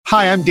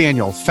Hi, I'm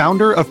Daniel,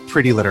 founder of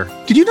Pretty Litter.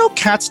 Did you know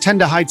cats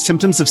tend to hide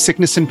symptoms of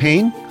sickness and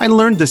pain? I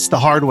learned this the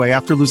hard way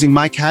after losing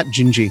my cat,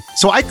 Gingy.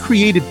 So I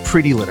created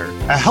Pretty Litter,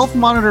 a health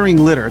monitoring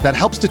litter that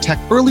helps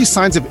detect early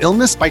signs of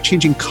illness by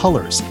changing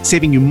colors,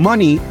 saving you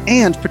money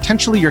and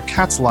potentially your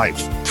cat's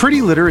life.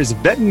 Pretty Litter is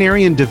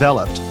veterinarian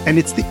developed, and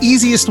it's the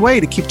easiest way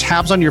to keep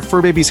tabs on your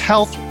fur baby's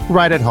health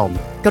right at home.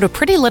 Go to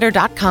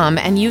prettylitter.com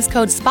and use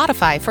code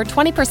SPOTIFY for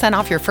 20%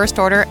 off your first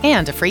order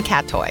and a free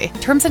cat toy.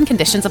 Terms and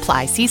conditions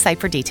apply. See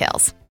site for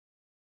details.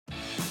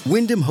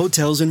 Wyndham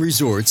Hotels &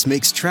 Resorts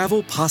makes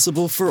travel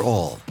possible for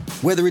all.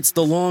 Whether it's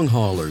the long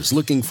haulers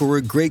looking for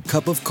a great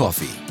cup of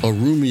coffee, a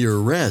roomier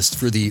rest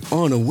for the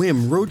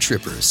on-a-whim road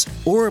trippers,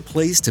 or a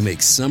place to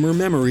make summer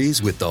memories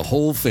with the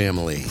whole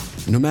family.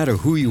 No matter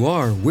who you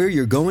are, where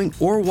you're going,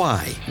 or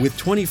why, with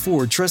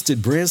 24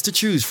 trusted brands to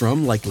choose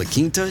from like La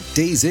Quinta,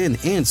 Days Inn,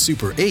 and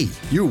Super 8,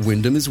 your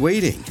Wyndham is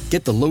waiting.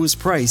 Get the lowest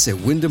price at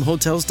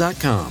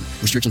WyndhamHotels.com.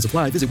 Restrictions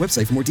apply. Visit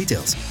website for more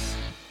details.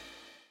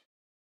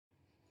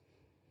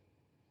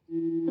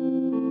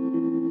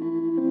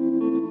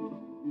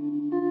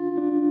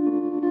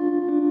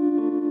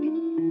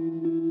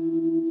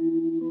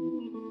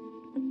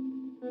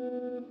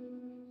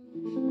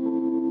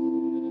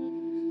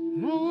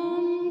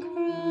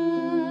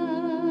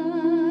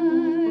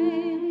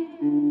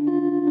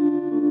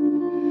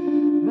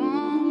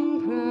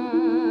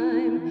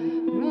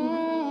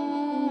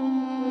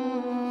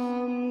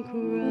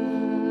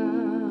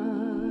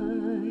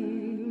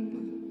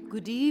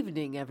 Good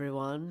evening,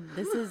 everyone.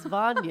 This is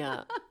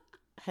Vanya.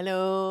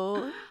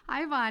 Hello.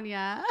 Hi,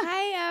 Vanya.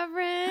 Hi,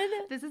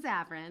 Avrin. This is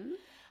Avrin.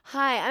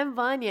 Hi, I'm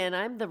Vanya, and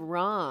I'm the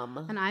Rom.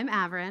 And I'm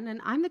Avrin,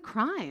 and I'm the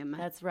crime.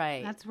 That's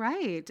right. That's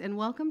right. And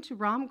welcome to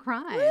Rom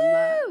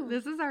Crime.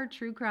 This is our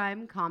true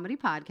crime comedy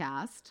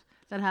podcast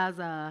that has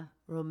a...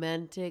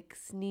 romantic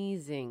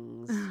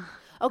sneezings.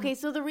 Okay,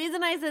 so the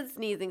reason I said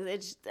sneezings,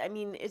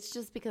 it's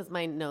just because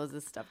my nose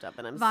is stuffed up,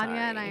 and I'm Vanya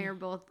sorry. and I are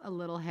both a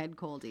little head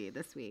coldy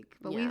this week,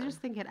 but we just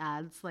think it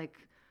adds,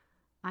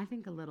 I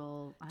think a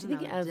little, Do you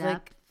think it adds,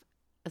 depth.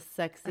 a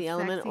sexy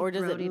element, or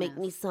does it make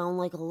me sound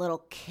like a little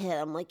kid?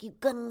 I'm like, you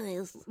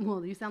guys.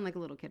 Well, you sound like a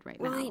little kid right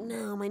now. Right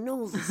now, my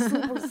nose is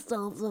super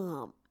stuffed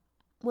up.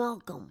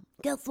 Welcome.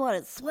 Guess what?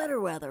 It's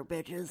sweater weather,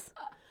 bitches.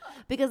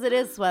 Because it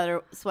is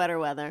sweater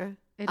weather.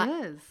 It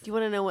is. Do you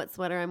want to know what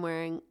sweater I'm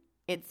wearing?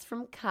 It's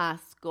from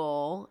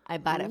Costco. I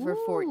bought it for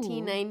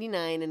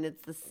 $14.99, and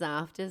it's the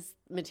softest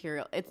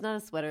material. It's not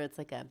a sweater. It's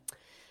like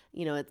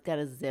it's got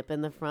a zip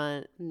in the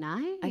front.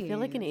 Nice. I feel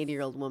like an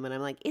 80-year-old woman. I'm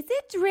like, is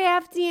it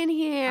drafty in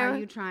here? Are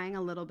you trying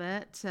a little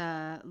bit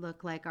to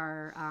look like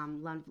our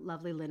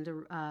lovely Linda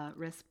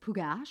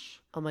Riss-Pugash?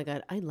 Oh, my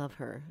God. I love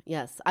her.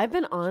 Yes. I've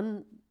been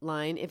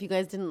online. If you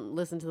guys didn't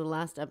listen to the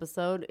last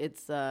episode,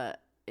 it's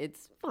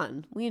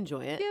fun. We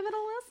enjoy it. Give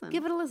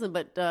it a listen.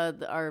 But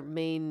our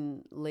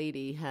main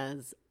lady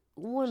has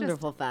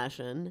wonderful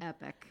fashion.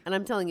 Epic. And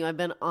I'm telling you, I've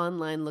been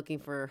online looking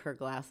for her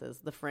glasses,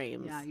 the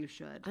frames. Yeah, you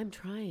should. I'm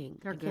trying.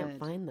 They're good. I can't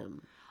find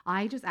them.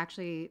 I just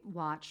actually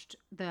watched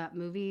the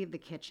movie The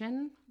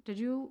Kitchen. Did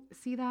you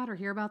see that or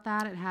hear about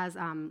that? It has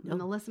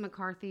Melissa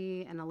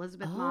McCarthy and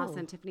Elizabeth Moss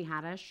and Tiffany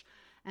Haddish.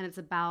 And it's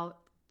about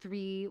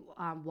 3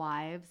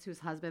 wives whose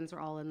husbands are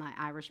all in the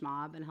Irish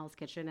mob in Hell's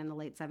Kitchen in the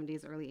late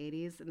 70s, early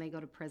 80s, and they go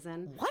to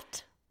prison.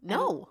 What?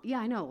 No. Yeah,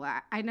 I know.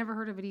 I never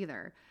heard of it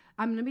either.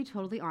 I'm going to be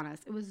totally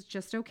honest. It was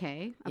just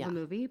okay of a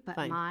movie, but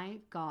my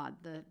God,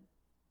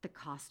 the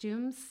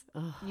costumes,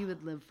 you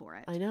would live for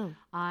it. I know.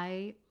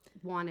 I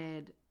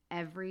wanted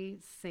every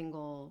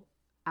single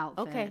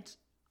outfit.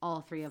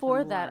 All 3 of them.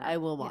 For that, I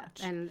will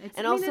watch. Yeah.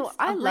 And also,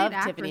 I love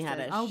Tiffany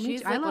Haddish. Oh,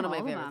 she's I like one of love my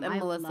all favorites. them. And I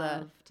Melissa.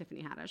 love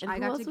Tiffany Haddish. And I who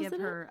got else to was give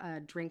in her a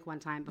drink one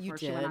time before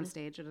she went on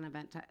stage at an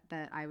event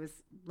that I was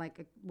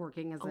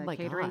working as a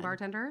catering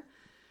bartender.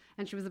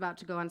 And she was about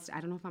to go on stage.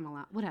 I don't know if I'm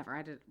allowed.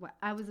 Whatever.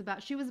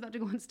 She was about to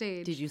go on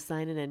stage. Did you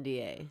sign an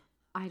NDA?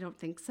 I don't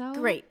think so.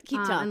 Great.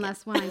 Keep talking.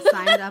 Unless when I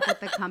signed up with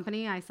the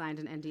company, I signed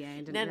an NDA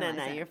and didn't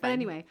realize it. You're fine. But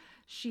anyway,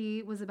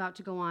 she was about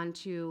to go on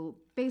to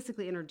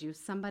basically introduce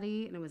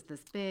somebody, and it was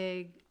this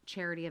big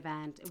charity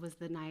event. It was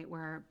the night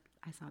where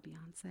I saw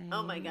Beyonce.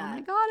 Oh, my God.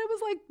 It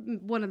was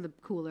like one of the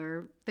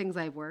cooler things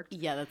I've worked.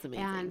 Yeah, that's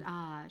amazing.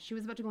 And she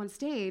was about to go on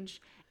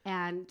stage,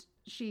 and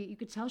you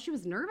could tell she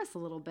was nervous a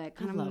little bit,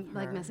 kind of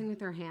like messing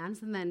with her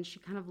hands. And then she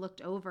kind of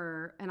looked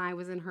over, and I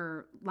was in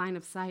her line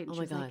of sight. And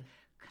she was like,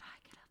 could I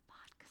get a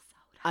vodka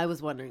soda? I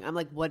was wondering. I'm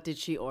like, what did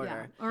she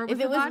order? Yeah. Or was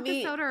it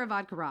vodka soda or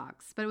vodka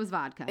rocks? But it was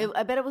vodka.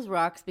 I bet it was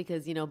rocks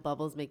because,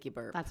 bubbles make you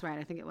burp. That's right.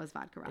 I think it was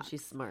vodka rocks. And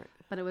she's smart.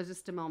 But it was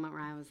just a moment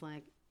where I was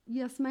like,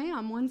 yes,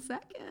 ma'am, 1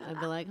 second. I'd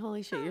be like,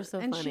 holy shit, you're so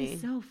and funny. And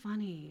she's so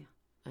funny.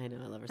 I know.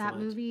 I love her so much. That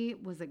movie,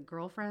 was it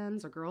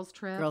Girlfriends or Girls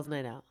Trip? Girls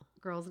Night Out.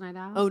 Girls Night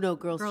Out? Oh, no,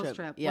 Girls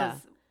Trip. Yeah.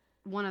 Was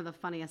one of the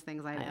funniest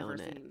things I've ever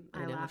seen.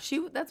 I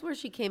know. That's where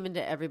she came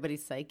into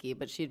everybody's psyche,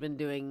 but she'd been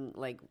doing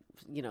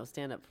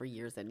stand up for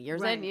years and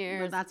years and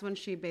years. Well, that's when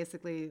she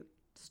basically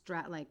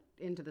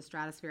into the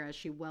stratosphere, as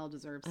she well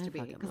deserves to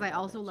be. Because I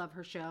also love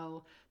her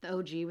show, The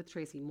OG with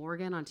Tracy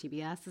Morgan on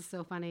TBS is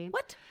so funny.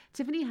 What?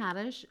 Tiffany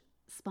Haddish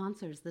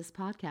sponsors this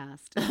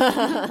podcast.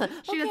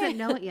 She doesn't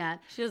know it yet.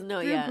 She doesn't know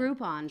it yet. Through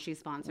Groupon, she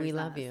sponsors We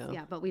love us. you.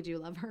 Yeah, but we do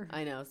love her.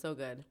 I know, so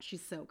good.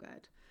 She's so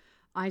good.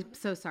 I'm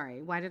so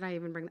sorry. Why did I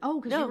even bring...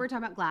 Oh, because you were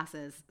talking about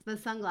glasses. The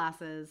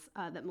sunglasses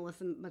that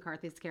Melissa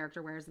McCarthy's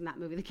character wears in that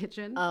movie, The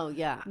Kitchen. Oh,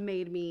 yeah.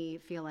 Made me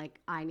feel like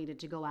I needed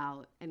to go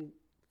out and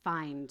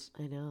find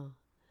I know.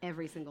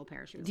 every single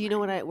pair she was Do you know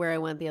where I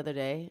went the other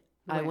day?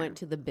 I Where? went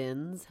to the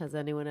bins. Has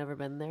anyone ever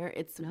been there?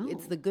 It's No.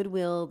 the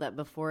Goodwill that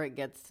before it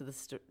gets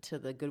to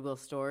the Goodwill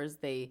stores,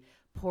 they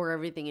pour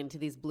everything into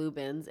these blue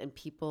bins and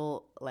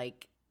people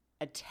like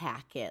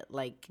attack it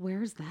like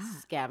Where's that?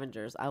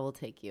 scavengers. I will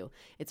take you.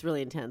 It's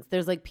really intense.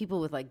 There's like people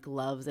with like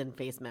gloves and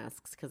face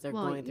masks because they're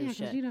going through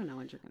shit. you don't know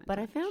what you're going to But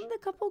I found a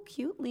couple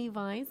cute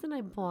Levi's and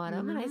I bought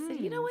them and I said, I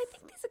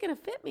think these are going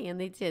to fit me. And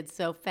they did.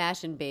 So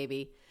fashion,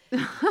 baby.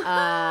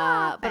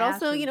 But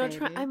also,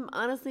 Fashion, I'm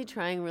honestly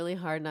trying really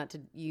hard not to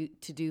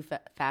do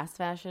fast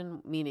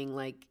fashion, meaning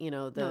like,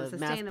 the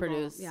mass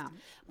produced,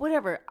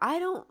 whatever. I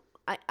don't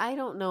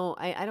know.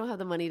 I don't have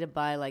the money to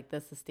buy like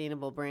the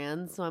sustainable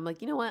brands. So I'm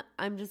like, you know what?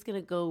 I'm just going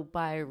to go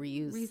buy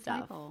reused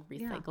stuff.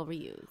 Recycle,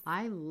 reuse.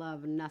 I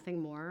love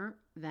nothing more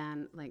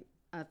than like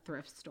a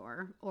thrift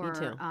store or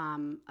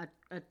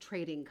a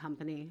trading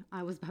company.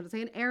 I was about to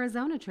say an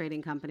Arizona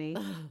trading company,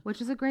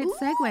 which is a great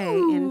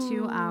segue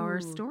into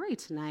our story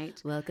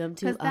tonight. Welcome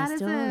to our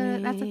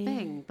story. That's a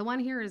thing. The one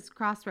here is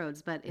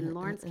Crossroads, but in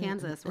Lawrence,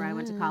 Kansas, where I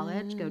went to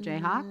college, go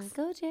Jayhawks.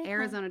 Go Jayhawks.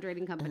 Arizona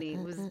Trading Company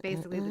was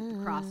basically the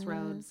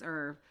crossroads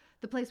or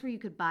the place where you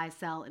could buy,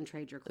 sell, and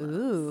trade your clothes.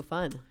 Ooh,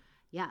 fun.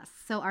 Yes.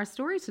 So our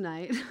story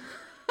tonight...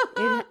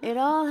 It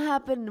all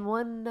happened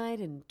one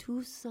night in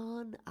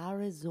Tucson,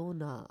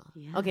 Arizona.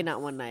 Yes. Okay,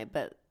 not one night,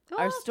 but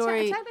our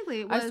story.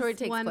 Technically, it was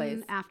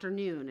one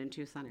afternoon in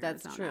Tucson, Arizona.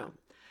 That's true.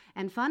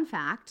 And fun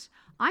fact,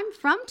 I'm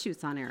from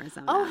Tucson,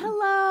 Arizona. Oh,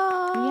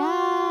 hello.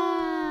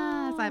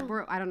 Yes.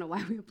 I don't know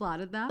why we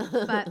applauded that,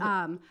 but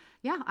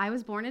I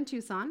was born in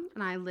Tucson,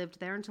 and I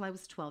lived there until I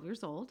was 12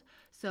 years old.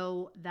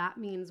 So that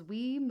means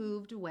we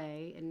moved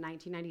away in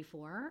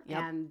 1994,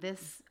 and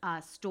this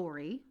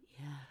story.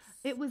 Yes.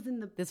 It was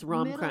in this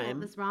rom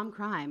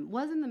crime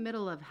was in the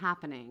middle of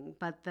happening,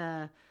 but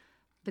the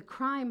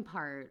crime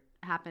part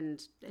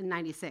happened in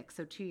 96,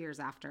 so 2 years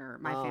after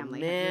my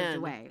family had moved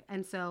away.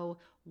 And so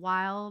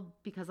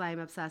because I'm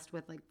obsessed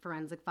with like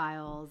Forensic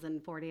Files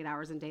and 48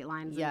 Hours and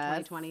Datelines in the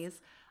 2020s,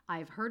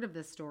 I've heard of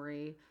this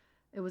story.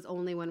 It was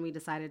only when we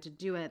decided to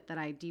do it that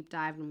I deep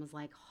dived and was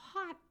like,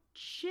 hot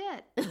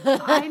shit.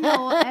 I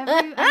know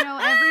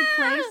every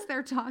place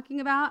they're talking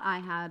about. I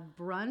had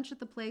brunch at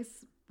the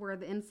place where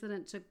the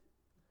incident took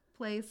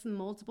place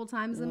multiple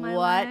times in my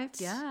life.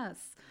 Yes.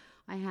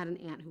 I had an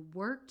aunt who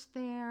worked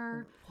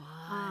there.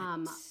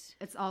 What?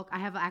 It's all. I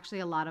have actually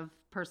a lot of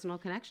personal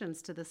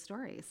connections to this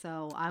story,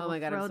 so I will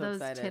throw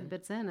those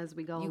tidbits in as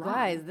we go along. You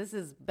guys, this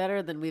is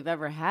better than we've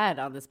ever had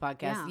on this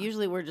podcast. Yeah.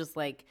 Usually we're just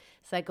like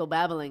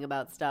psychobabbling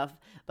about stuff,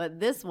 but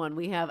this one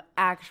we have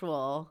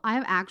actual. I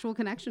have actual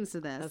connections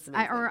to this,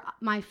 or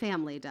my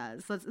family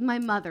does. My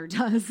mother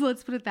does.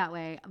 Let's put it that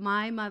way.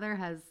 My mother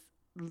has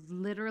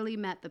literally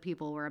met the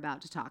people we're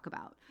about to talk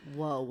about.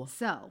 Whoa.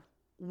 So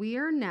we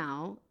are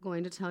now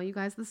going to tell you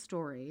guys the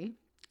story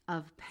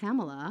of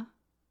Pamela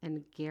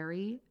and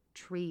Gary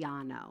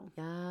Triano.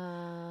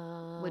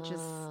 Yeah. Which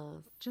is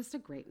just a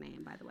great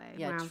name, by the way.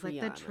 Yeah, when I was like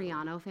the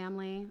Triano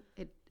family,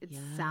 it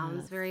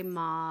sounds very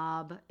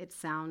mob. It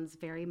sounds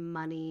very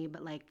money,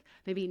 but like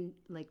maybe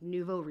like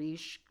nouveau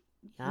riche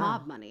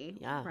mob money,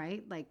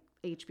 right? Like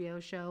HBO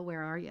show,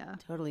 Where Are Ya?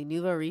 Totally.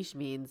 Nouveau riche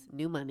means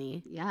new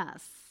money.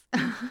 Yes.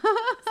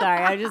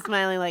 Sorry, I'm just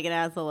smiling like an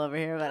asshole over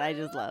here, but I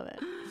just love it.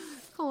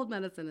 Cold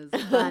medicine is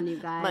fun, you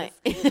guys.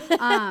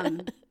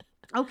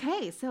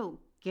 Okay, so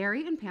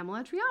Gary and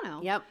Pamela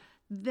Triano. Yep.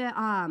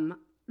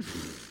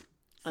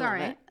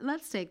 Sorry,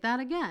 let's take that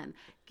again.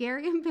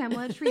 Gary and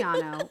Pamela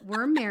Triano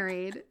were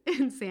married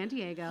in San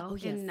Diego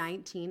in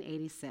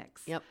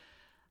 1986. Yep.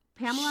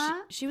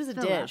 Pamela she was a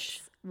Phillips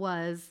dish.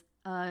 Was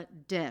a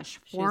dish.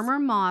 Former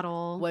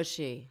model. Was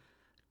she?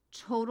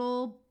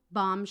 Total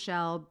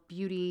bombshell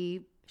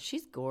beauty.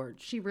 She's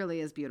gorgeous. She really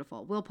is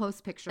beautiful. We'll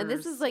post pictures. And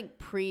this is like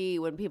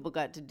when people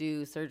got to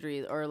do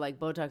surgery or like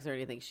Botox or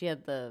anything. She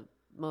had the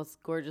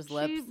most gorgeous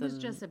lips. She was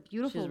just a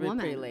beautiful woman.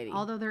 Pretty lady.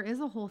 Although there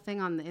is a whole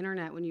thing on the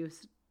internet when you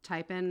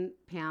type in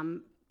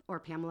Pam or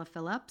Pamela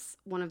Phillips,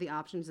 one of the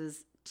options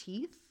is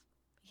teeth.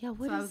 Yeah,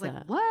 what so is I was that?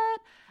 Like,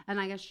 what? And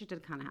I guess she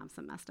did kind of have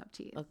some messed up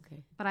teeth.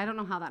 Okay. But I don't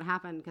know how that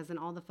happened because in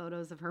all the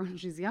photos of her when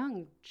she's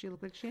young, she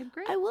looked like she had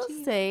great teeth. I will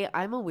teeth. say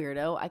I'm a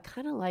weirdo. I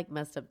kind of like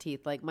messed up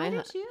teeth. Like I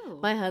do too.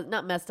 My husband,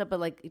 not messed up,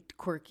 but like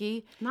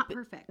quirky. Not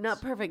perfect.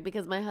 Not perfect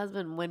because my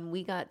husband, when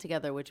we got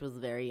together, which was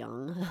very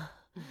young,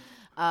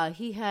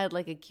 he had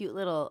like a cute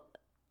little,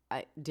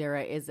 I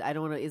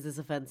don't want to, is this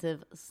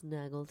offensive?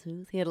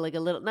 Snaggletooth. He had like a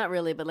little, not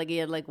really, but like he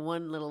had like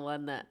one little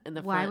one that in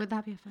the front. Why would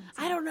that be offensive?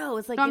 I don't know.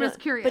 It's like, I'm just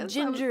curious. But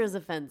ginger is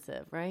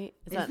offensive, right?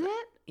 Is it?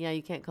 Yeah,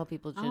 you can't call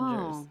people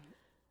gingers. Oh,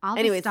 I'll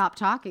just stop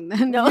talking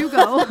then. No. You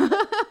go.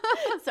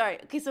 Sorry.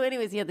 Okay, so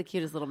anyways, he had the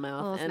cutest little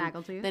mouth. A little and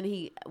snaggletooth.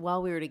 Then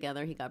while we were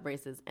together, he got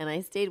braces. And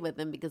I stayed with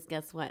him because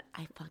guess what?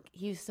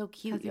 He was so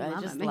cute. You I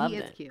love just him. loved He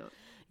it. is cute.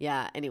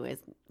 Yeah, anyways,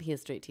 he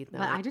has straight teeth now.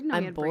 But I didn't know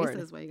I'm he had bored.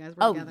 braces while you guys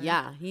were Oh, together.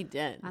 yeah, he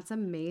did. That's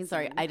amazing.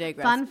 Sorry, I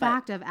digress. Fun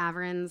fact of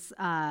Averin's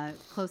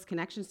close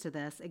connections to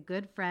this. A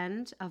good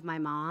friend of my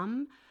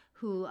mom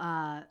who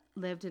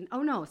lived in...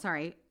 Oh, no,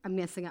 sorry. I'm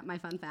messing up my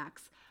fun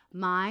facts.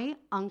 My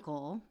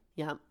uncle,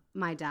 Yeah.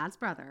 my dad's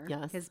brother,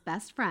 Yes. his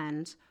best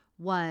friend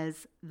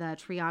was the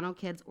Triano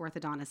Kids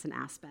orthodontist in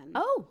Aspen.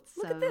 Oh,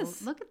 look at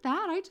this. Look at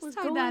that. I just We're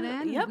tied that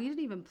going- in. yep. We didn't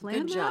even plan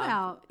Good that job.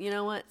 out. You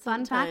know what?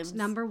 Fun Sometimes fact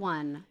number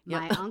one.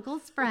 Yep. My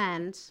uncle's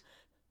friend...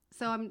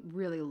 So I'm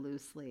really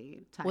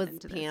loosely tied was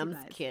into Pam's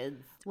this, you guys.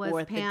 kids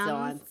Was Pam's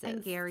orthodontist.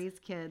 and Gary's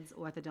kids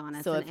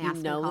orthodontist So in if you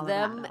Aspen, know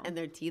them Colorado. and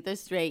their teeth are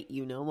straight,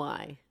 you know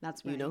why.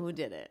 That's You know right. who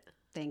did it.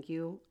 Thank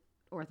you,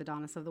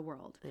 orthodontists of the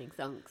world.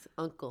 Thanks,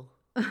 uncle.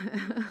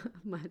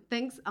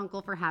 Thanks,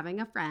 Uncle, for having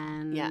a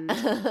friend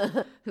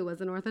Yeah. who was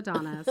an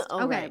orthodontist.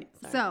 Oh, okay, right.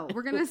 Sorry. so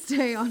we're going to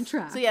stay on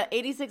track. So yeah,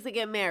 86 they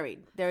get married.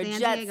 They're a San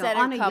jet Diego, setter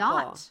on a couple.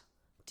 yacht.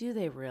 Do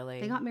they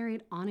really? They got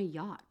married on a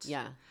yacht.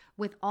 Yeah.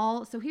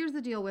 So here's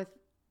the deal with,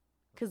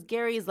 Because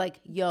Gary's like,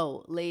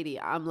 yo, lady,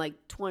 I'm like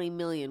 20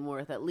 million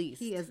worth at least.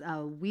 he is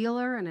a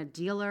wheeler and a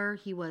dealer.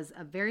 He was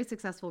a very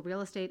successful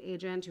real estate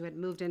agent who had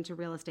moved into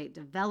real estate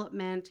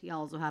development. He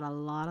also had a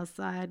lot of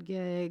side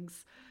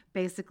gigs.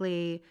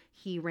 Basically,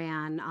 he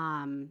ran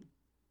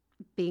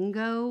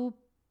bingo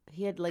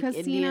He had like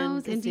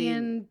casinos,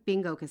 Indian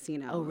bingo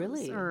casinos. Oh,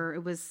 really? Or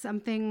it was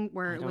something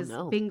where I it don't was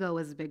know. bingo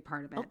was a big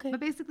part of it. Okay. But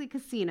basically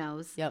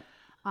casinos. Yep.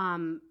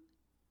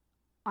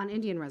 On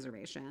Indian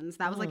reservations.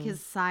 That was like his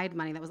side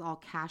money. That was all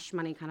cash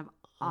money, kind of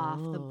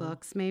off the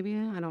books. Maybe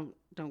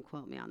don't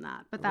quote me on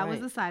that. But that was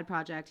Right. a side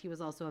project. He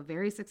was also a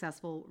very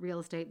successful real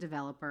estate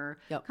developer.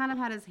 Yep. Kind of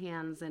had his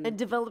hands in. And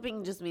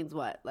developing just means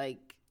what?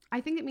 Like,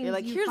 I think it means you're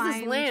like, you here's this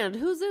find- land.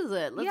 Whose is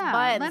it? Let's Yeah,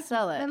 buy it and let's-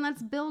 sell it. Then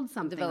let's build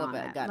something Develop on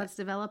it. it. Got it. Let's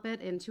develop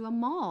it into a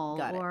mall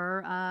Got it. or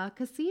a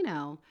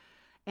casino.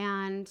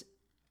 And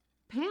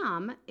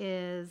Pam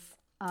is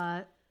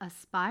a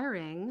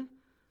aspiring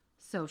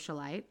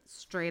socialite,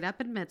 straight up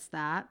admits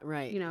that.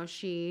 Right. You know,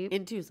 she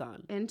In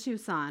Tucson. in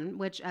Tucson,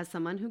 which as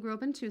someone who grew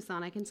up in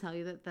Tucson, I can tell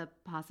you that the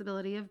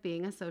possibility of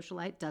being a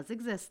socialite does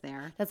exist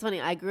there. That's funny.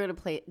 I grew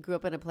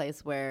up in a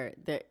place where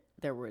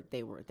there were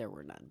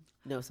none.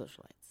 No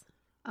socialites.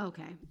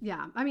 Okay.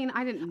 Yeah. I mean,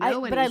 I didn't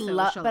know But I any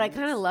love. But I socialites.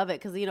 kind of love it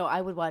because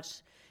I would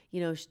watch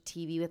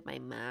TV with my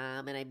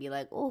mom, and I'd be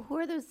like, oh, who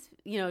are those?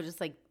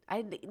 Just like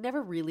I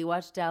never really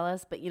watched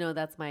Dallas, but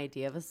that's my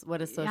idea of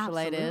what a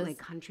socialite Absolutely. is.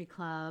 Country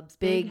clubs,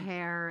 Big- big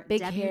hair, Big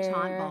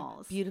debutante hair,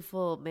 balls.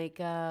 beautiful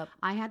makeup.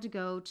 I had to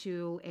go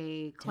to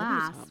a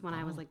class Debutante when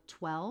I was ball. like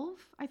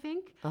 12, I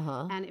think.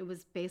 Uh-huh. And it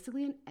was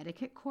basically an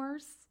etiquette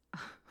course.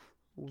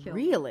 Killed me.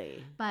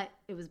 Really? But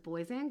it was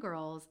boys and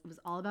girls. It was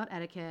all about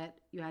etiquette.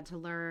 You had to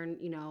learn,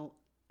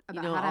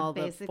 about know how all to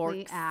the basically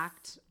forks?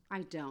 act.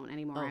 I don't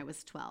anymore. Oh. I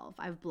was 12.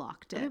 I've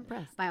blocked it. I'm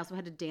impressed. But I also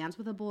had to dance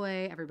with a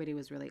boy. Everybody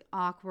was really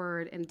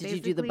awkward. And Did you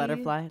do the basically-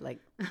 butterfly? Like,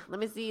 let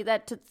me see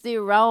that Tootsie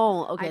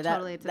Roll. Okay, I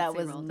totally that Tootsie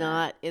was Rolled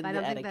not that. in I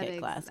the don't think that etiquette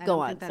class. I Go don't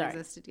on. think that Sorry.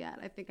 existed yet.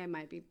 I think I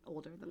might be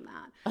older than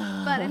that.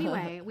 But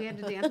anyway, we had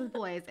to dance with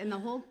boys, and the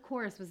whole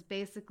course was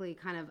basically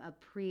kind of a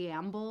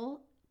preamble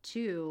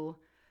to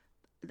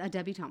a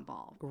debutante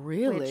ball.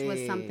 Really? Which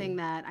was something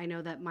that I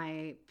know that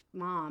my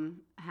mom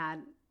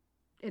had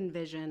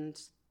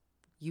envisioned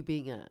You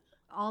being a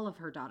all of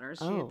her daughters.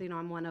 Oh. She,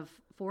 I'm one of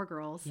 4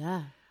 girls.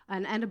 yeah,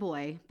 And a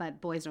boy,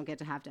 but boys don't get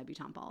to have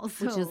debutante balls.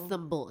 which is so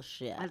some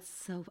bullshit. That's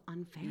so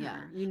unfair. Yeah.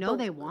 You know But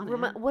they want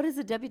it. What is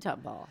a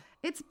debutante ball?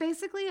 It's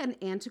basically an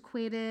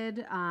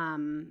antiquated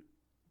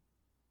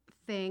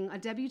thing. A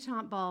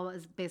debutante ball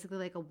is basically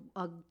like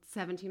a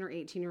 17 or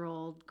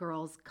 18-year-old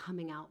girl's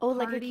coming out Oh,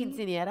 party. like a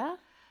quinceañera?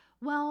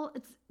 Well,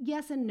 it's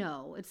yes and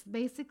no. It's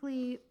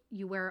basically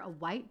you wear a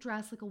white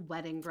dress, like a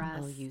wedding dress.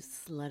 Oh, you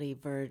slutty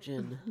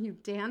virgin. You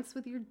dance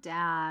with your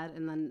dad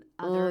and then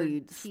Oh, other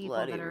you people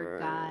slutty that are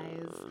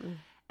guys. virgin.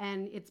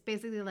 And it's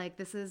basically like,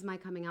 this is my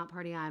coming out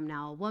party. I'm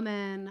now a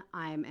woman.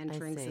 I'm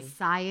entering see.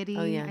 society.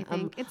 Oh yeah, I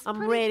think I'm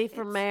pretty- ready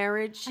for it's-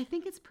 marriage. I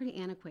think it's pretty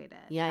antiquated.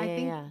 Yeah, I yeah,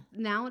 think yeah.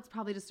 now it's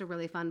probably just a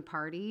really fun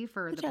party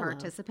for Which the I love.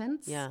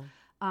 participants. Yeah.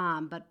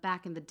 But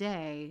back in the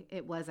day,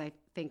 it was, I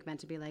think, meant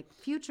to be like,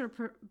 future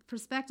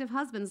prospective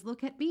husbands,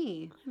 look at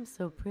me. I'm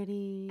so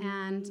pretty.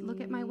 And look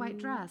at my white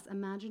dress.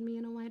 Imagine me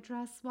in a white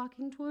dress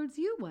walking towards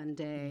you one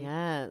day.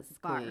 Yes,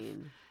 Barf.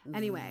 queen.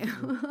 Anyway.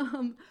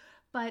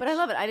 But I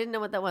love it. I didn't know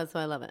what that was, so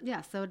I love it.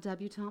 Yeah, so a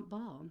debutante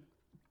ball.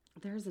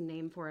 There's a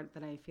name for it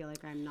that I feel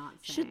like I'm not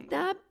saying. Should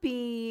that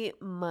be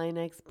my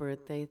next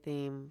birthday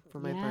theme for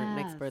my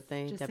next Yes.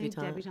 birthday? Just Debutante.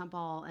 say debutante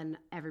ball, and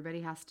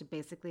everybody has to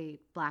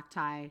basically black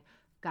tie,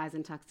 guys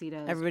in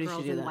tuxedos, Everybody girls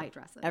should do in that. white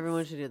dresses.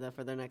 Everyone should do that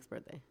for their next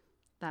birthday.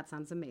 That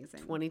sounds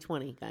amazing.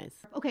 2020, guys.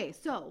 Okay,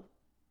 so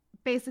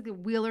basically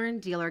wheeler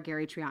and dealer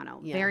Gary Triano.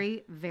 Yeah.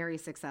 Very, very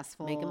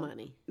successful. Making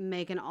money.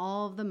 Making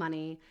all of the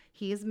money.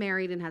 He is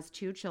married and has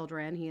 2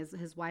 children. He has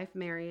his wife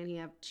Mary and he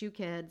have 2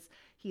 kids.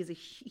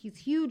 He's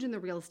huge in the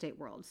real estate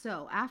world.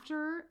 So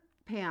after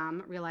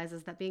Pam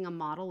realizes that being a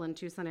model in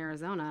Tucson,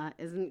 Arizona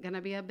isn't going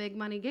to be a big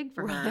money gig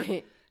for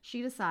her,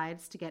 she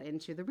decides to get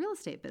into the real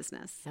estate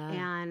business.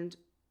 And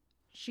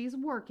she's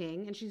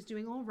working and she's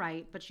doing all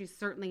right, but she's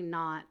certainly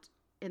not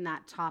in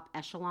that top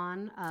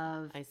echelon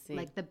of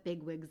like the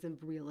bigwigs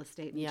of real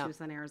estate in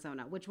Tucson,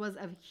 Arizona, which was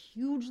a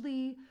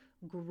hugely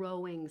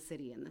growing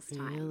city in this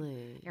time.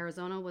 Really?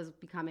 Arizona was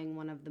becoming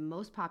one of the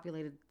most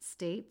populated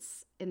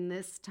states in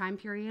this time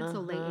period, so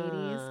late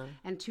 80s,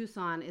 and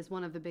Tucson is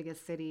one of the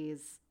biggest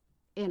cities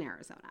in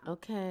Arizona.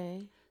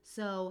 Okay.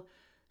 So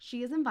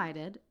she is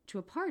invited to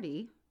a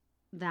party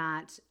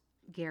that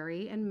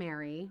Gary and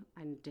Mary,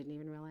 I didn't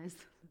even realize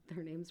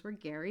their names were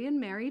Gary and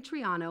Mary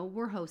Triano,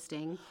 were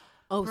hosting.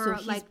 Oh, so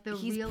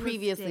he's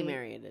previously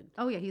married.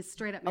 Oh, yeah, he's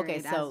straight up married.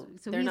 Okay, so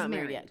they're he's not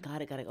married yet.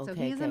 Got it. Okay, so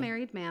he's a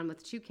married man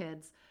with 2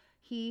 kids.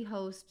 He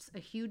hosts a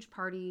huge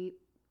party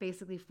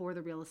basically for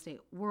the real estate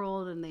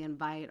world, and they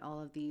invite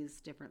all of these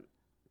different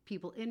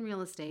people in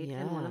real estate. Yeah.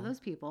 And one of those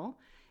people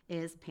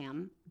is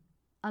Pamela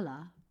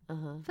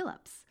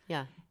Phillips.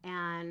 Yeah.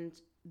 And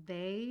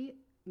they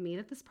meet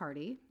at this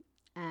party,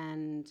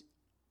 and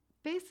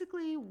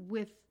basically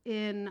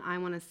within, I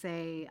want to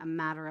say, a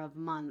matter of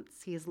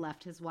months, he's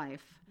left his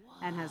wife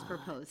and has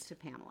proposed to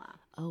Pamela.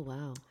 Oh,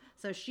 wow.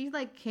 So she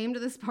like came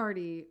to this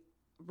party,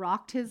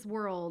 rocked his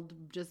world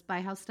just by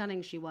how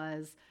stunning she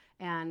was,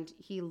 and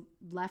he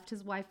left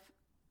his wife,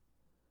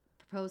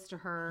 proposed to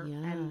her,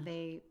 and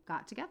they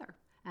got together.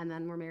 And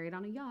then were married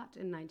on a yacht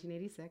in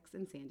 1986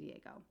 in San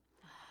Diego.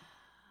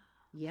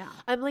 Yeah.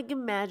 I'm like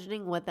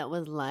imagining what that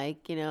was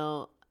like, you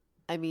know.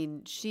 I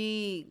mean,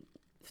 she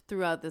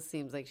throughout this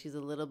seems like she's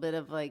a little bit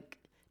of like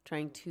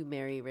trying to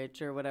marry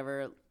rich or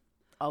whatever,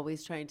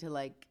 always trying to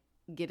like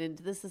get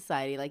into the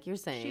society, like you're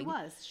saying. She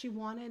was. She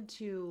wanted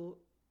to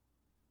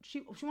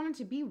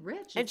be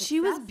rich. And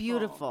she was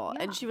beautiful.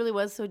 Yeah. And she really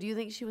was. So do you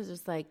think she was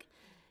just like,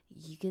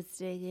 you could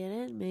stick it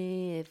in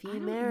me if you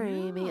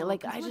marry me?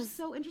 Like, what's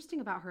so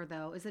interesting about her,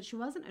 though, is that she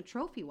wasn't a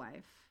trophy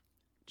wife.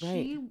 Right.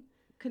 She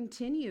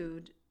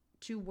continued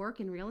to work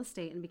in real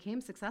estate and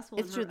became successful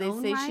in her own right. It's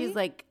true. They say she's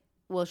like,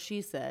 well,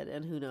 she said,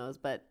 and who knows,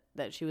 but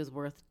that she was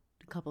worth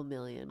a couple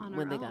million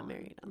when they got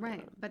married.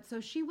 Right. But so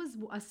she was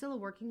still a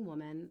working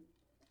woman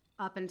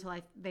up until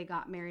they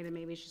got married, and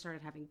maybe she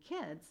started having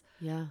kids.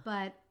 Yeah.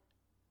 But,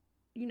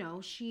 you know,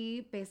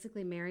 she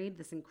basically married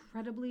this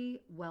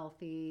incredibly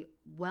wealthy,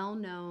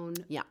 well-known,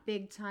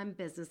 big-time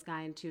business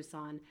guy in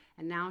Tucson,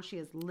 and now she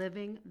is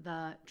living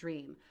the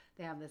dream.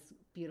 They have this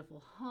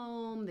beautiful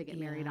home. They get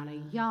married on a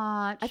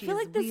yacht. I feel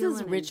like this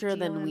is richer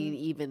than we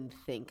even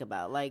think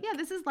about. Like, yeah,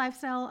 this is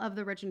lifestyle of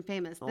the rich and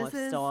famous. This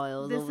is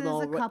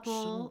a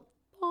couple.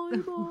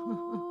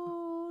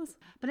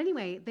 But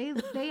anyway,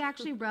 they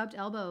actually rubbed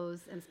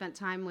elbows and spent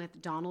time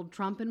with Donald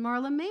Trump and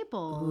Marla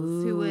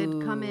Maples, who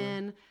would come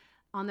in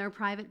on their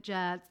private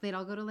jets. They'd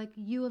all go to like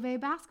U of A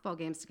basketball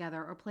games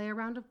together, or play a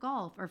round of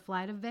golf, or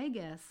fly to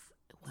Vegas.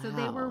 Wow.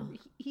 So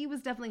he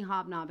was definitely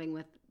hobnobbing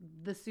with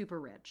the super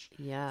rich.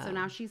 Yeah. So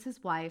now she's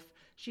his wife.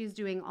 She's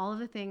doing all of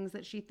the things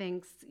that she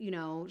thinks, you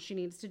know, she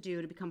needs to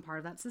do to become part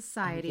of that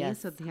society. Yes.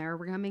 So there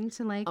we're coming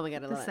to like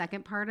the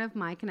second part of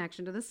my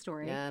connection to the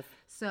story. Yes.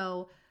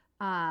 So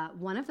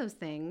one of those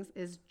things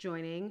is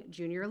joining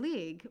Junior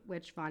League,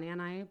 which Vanya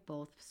and I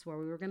both swore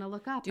we were going to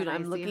look up. Dude,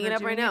 I'm looking it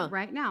up right now.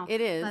 Right now.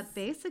 It is. But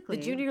basically,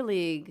 the Junior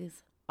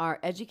Leagues are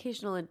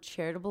educational and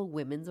charitable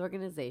women's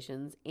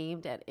organizations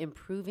aimed at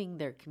improving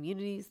their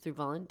communities through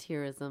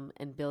volunteerism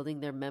and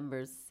building their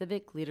members'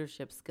 civic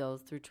leadership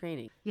skills through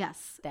training.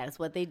 Yes. That is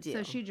what they do.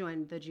 So she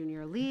joined the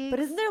Junior League. But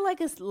isn't there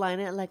like a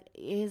line like,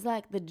 is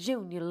like the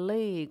Junior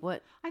League?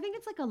 What? I think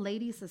it's like a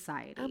lady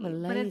society. I'm a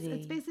lady. But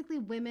it's basically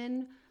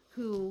women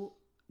who,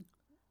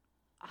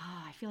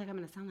 I feel like I'm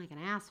going to sound like an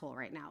asshole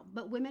right now,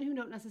 but women who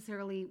don't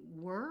necessarily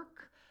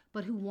work,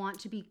 but who want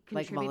to be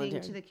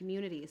contributing to the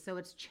community. So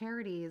it's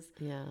charities.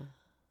 Yeah.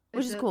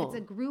 Which is cool. It's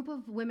a group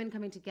of women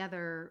coming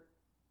together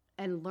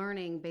and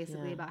learning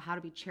basically about how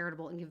to be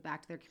charitable and give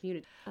back to their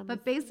community.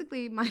 But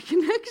basically my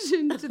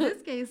connection to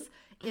this case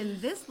in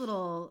this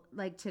little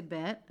like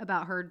tidbit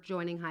about her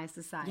joining high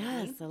society.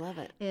 Yes, I love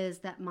it. Is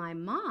that my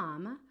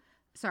mom,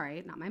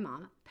 sorry, not my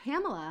mom,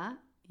 Pamela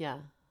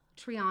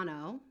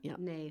Triano,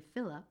 née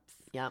Phillips.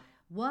 Yep.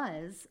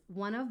 Was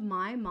one of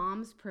my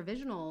mom's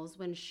provisionals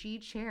when she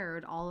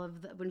chaired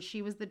when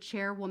she was the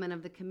chairwoman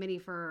of the committee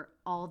for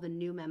all the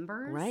new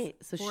members. Right.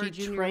 So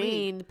she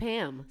trained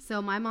Pam.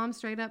 So my mom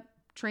straight up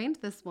trained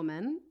this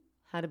woman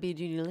how to be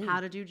Junior League.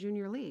 How to do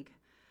Junior League.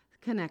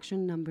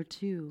 Connection number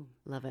 2.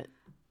 Love it.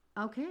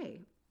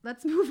 Okay.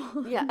 Let's move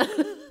on. Yeah.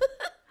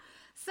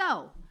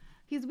 So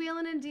he's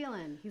wheeling and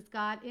dealing. He's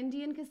got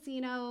Indian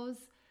casinos.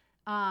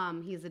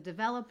 He's a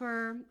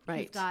developer.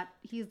 Right.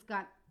 He's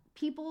got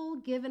people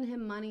giving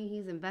him money.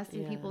 He's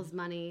investing people's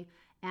money,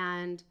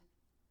 and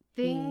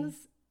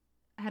things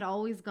had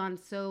always gone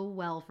so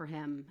well for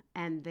him,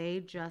 and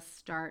they just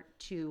start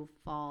to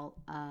fall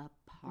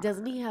apart.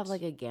 Doesn't he have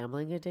like a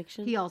gambling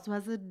addiction? He also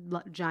has a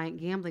giant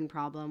gambling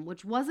problem,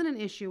 which wasn't an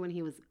issue when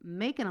he was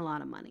making a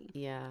lot of money.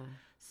 Yeah.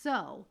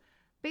 So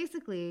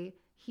basically,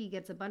 he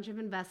gets a bunch of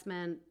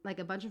investment, like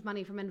a bunch of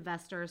money from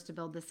investors to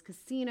build this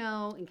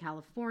casino in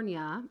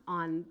California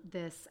on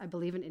this, I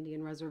believe, an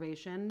Indian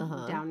reservation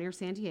down near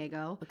San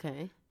Diego.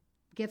 Okay.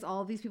 Gets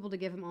all of these people to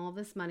give him all of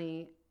this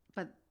money.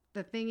 But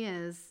the thing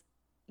is,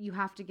 you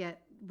have to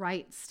get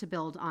rights to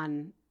build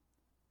on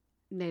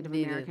Native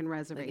American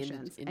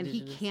reservations. Like and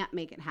he can't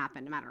make it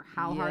happen no matter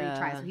how hard he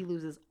tries. So he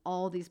loses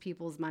all these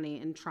people's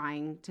money in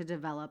trying to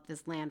develop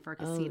this land for a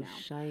casino.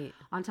 Oh, shite.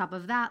 On top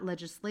of that,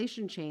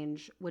 legislation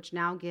change, which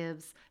now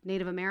gives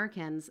Native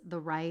Americans the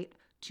right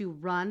to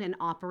run and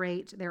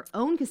operate their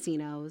own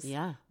casinos,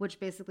 which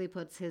basically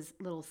puts his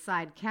little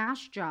side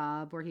cash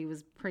job where he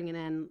was bringing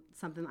in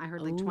something, I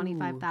heard like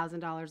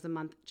 $25,000 a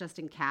month just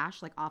in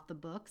cash, like off the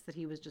books, that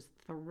he was just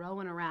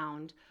throwing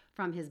around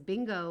from his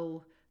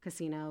bingo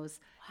casinos.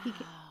 Wow.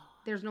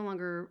 There's no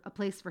longer a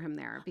place for him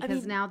there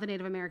because now the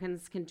Native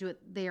Americans can do it.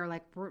 They are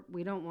like,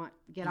 we don't want,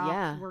 get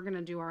off. We're going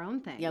to do our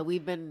own thing. Yeah,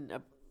 we've been...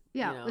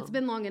 it's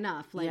been long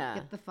enough. Like,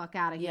 get the fuck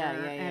out of here.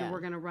 And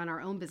we're going to run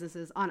our own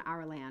businesses on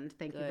our land.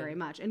 Thank you very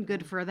much. And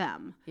good for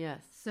them.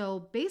 Yes.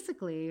 So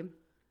basically,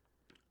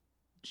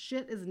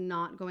 shit is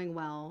not going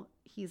well.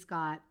 He's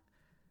got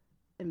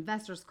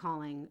investors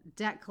calling,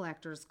 debt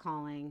collectors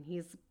calling.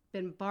 He's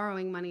been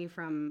borrowing money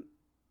from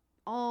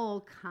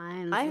all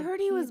kinds I of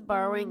heard he was people.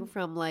 borrowing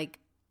from like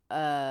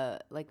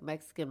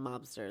Mexican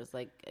mobsters,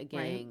 like a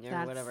gang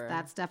or whatever.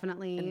 That's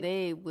definitely, and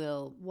they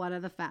will one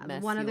of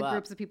the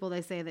groups of people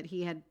they say that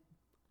he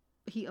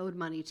owed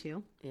money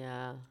to.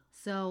 Yeah.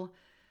 So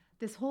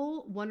this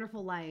whole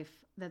wonderful life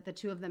that the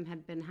two of them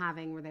had been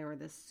having, where they were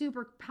this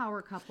super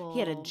power couple. He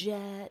had a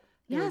jet.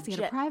 Yes, he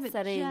had a private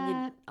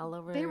jet. All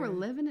over. They were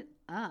living it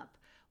up.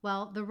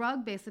 Well, the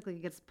rug basically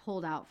gets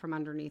pulled out from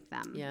underneath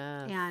them.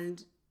 Yeah.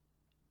 And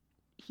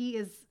he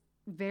is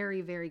very,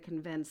 very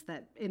convinced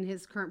that in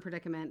his current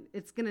predicament,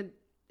 it's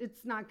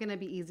not gonna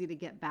be easy to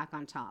get back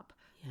on top.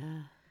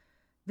 Yeah.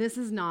 This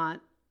is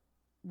not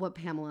what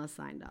Pamela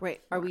signed up for.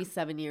 Are we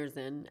 7 years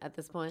in at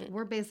this point?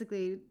 We're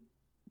basically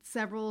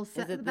about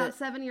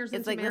 7 years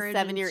into like marriage, the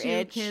 7-year and 2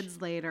 itch?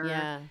 kids later.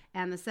 Yeah.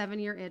 And the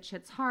 7-year itch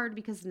hits hard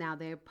because now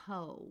they're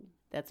Poe.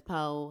 That's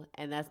Poe,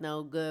 and that's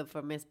no good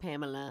for Miss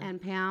Pamela.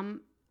 And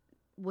Pam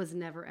was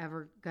never,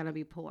 ever going to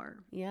be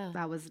poor. Yeah.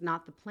 That was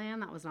not the plan.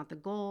 That was not the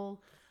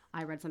goal.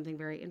 I read something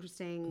very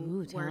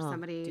interesting where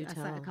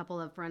a couple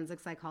of forensic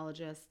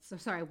psychologists,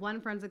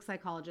 one forensic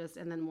psychologist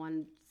and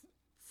then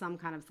some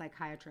kind of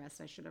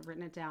psychiatrist, I should have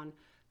written it down,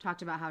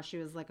 talked about how she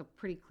was like a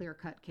pretty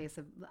clear-cut case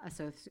of a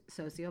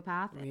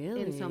sociopath.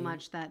 Really? In so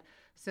much that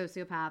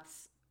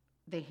sociopaths,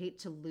 they hate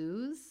to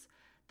lose.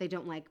 They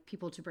don't like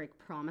people to break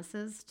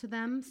promises to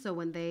them. So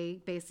when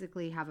they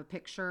basically have a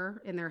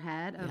picture in their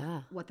head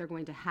of what they're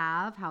going to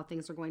have, how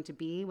things are going to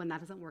be, when that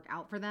doesn't work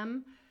out for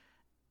them,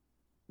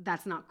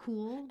 that's not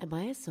cool. Am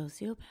I a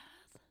sociopath?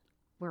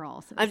 We're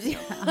all sociopaths.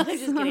 I'm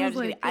just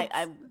kidding.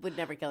 I would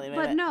never kill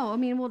anybody. But no, I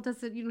mean, you don't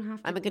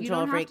have to. I'm a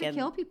control freak. You don't have to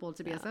kill people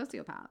to be a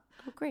sociopath.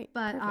 Oh, great.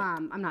 But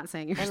I'm not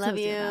saying you're a sociopath. I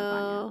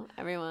love you,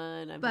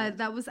 everyone. I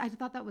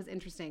thought that was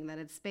interesting that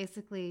it's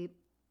basically,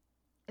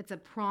 it's a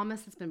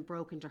promise that's been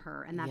broken to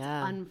her, and that's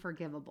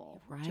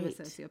unforgivable to a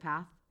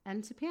sociopath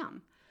and to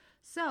Pam.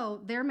 So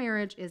their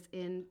marriage is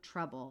in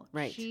trouble.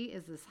 Right. She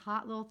is this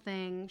hot little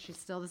thing. She's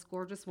still this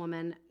gorgeous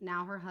woman.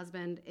 Now her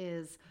husband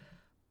is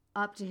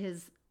up to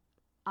his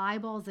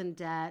eyeballs in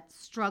debt,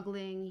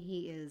 struggling.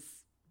 He is,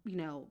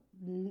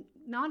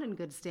 not in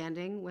good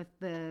standing with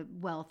the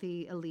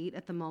wealthy elite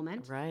at the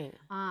moment. Right.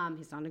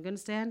 He's not in good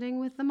standing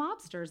with the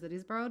mobsters that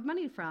he's borrowed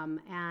money from.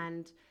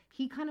 And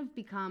he kind of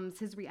becomes,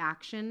 his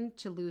reaction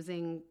to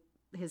losing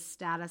his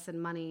status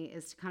and money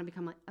is to kind of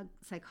become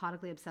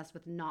psychotically obsessed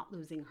with not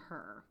losing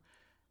her.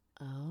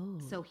 Oh.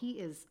 So he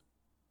is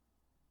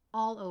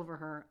all over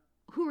her.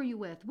 Who are you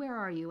with? Where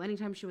are you?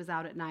 Anytime she was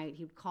out at night,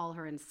 he would call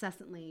her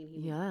incessantly,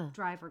 and he would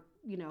drive her,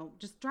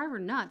 just drive her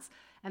nuts.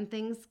 And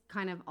things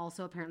kind of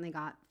also apparently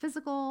got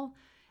physical.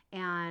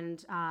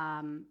 And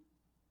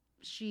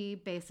he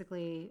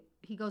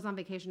goes on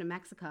vacation to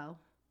Mexico.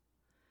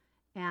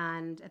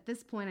 And at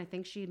this point, I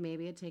think she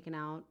maybe had taken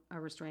out a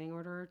restraining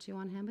order or 2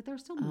 on him, but they're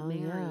still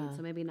married,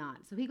 so maybe not.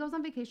 So he goes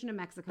on vacation to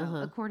Mexico,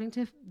 according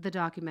to the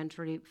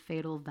documentary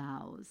Fatal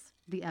Vows,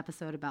 the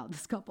episode about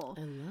this couple.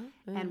 I love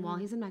it. And while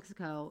he's in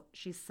Mexico,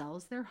 she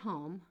sells their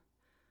home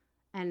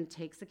and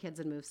takes the kids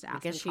and moves to Aspen,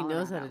 I guess she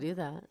knows how to do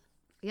that.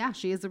 Yeah,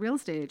 she is a real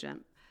estate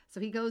agent. So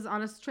he goes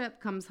on a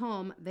trip, comes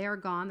home. They're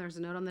gone. There's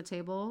a note on the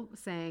table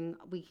saying,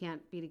 we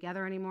can't be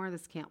together anymore.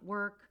 This can't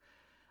work.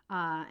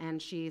 And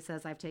she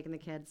says, I've taken the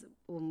kids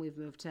when we've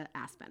moved to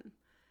Aspen.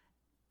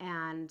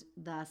 And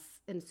thus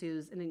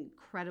ensues an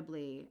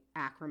incredibly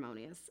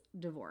acrimonious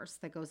divorce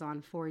that goes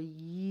on for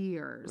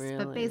years. Really?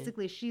 But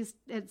basically, she's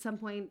at some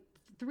point,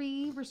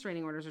 3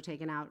 restraining orders are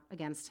taken out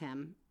against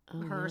him.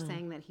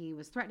 Saying that he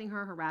was threatening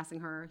her, harassing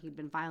her. He'd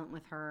been violent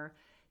with her.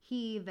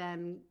 He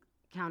then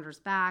counters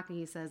back and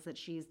he says that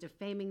she's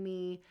defaming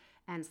me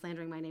and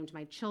slandering my name to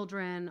my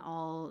children.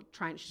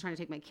 She's trying to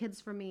take my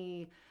kids from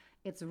me.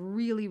 It's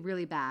really,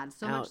 really bad.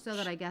 So much so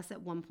that I guess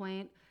at one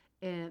point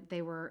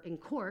they were in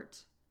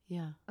court,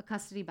 a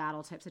custody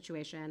battle type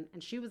situation,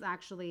 and she was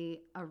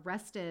actually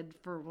arrested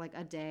for like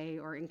a day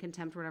or in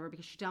contempt or whatever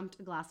because she dumped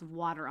a glass of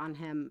water on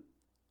him.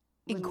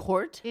 In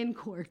court? In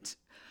court.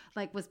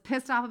 Like, was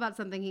pissed off about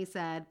something he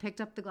said,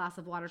 picked up the glass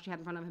of water she had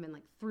in front of him and,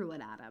 like, threw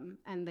it at him.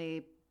 And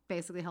they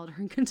basically held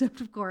her in contempt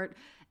of court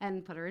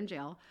and put her in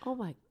jail. Oh,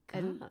 my God.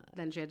 And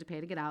then she had to pay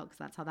to get out because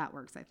that's how that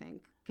works, I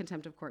think.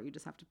 Contempt of court, you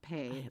just have to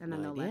pay, and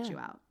then they'll let you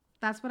out.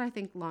 That's what I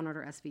think Law &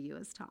 Order SVU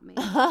has taught me.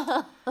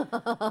 You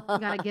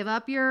got to give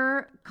up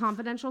your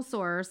confidential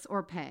source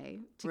or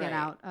pay to get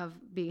out of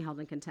being held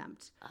in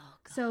contempt. Oh,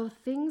 God. So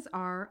things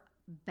are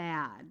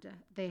bad.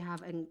 They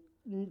have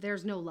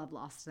there's no love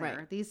lost there.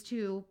 Right. These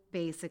two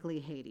basically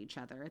hate each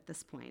other at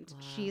this point. Wow.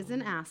 She's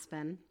in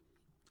Aspen.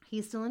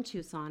 He's still in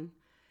Tucson.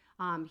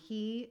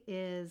 He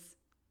is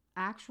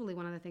actually,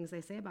 one of the things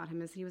they say about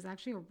him is he was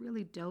actually a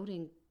really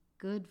doting,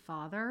 good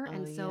father.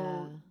 And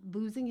so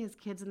losing his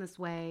kids in this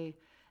way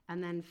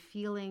and then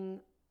feeling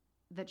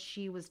that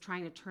she was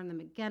trying to turn them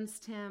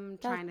against him,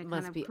 trying to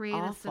kind of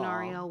create a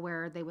scenario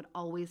where they would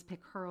always pick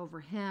her over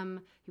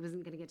him. He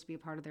wasn't going to get to be a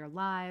part of their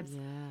lives.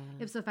 Yeah.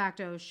 Ipso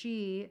facto,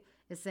 she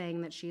is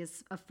saying that she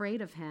is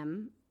afraid of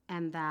him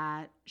and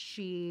that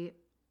she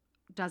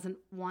doesn't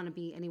want to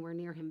be anywhere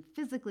near him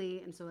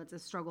physically. And so it's a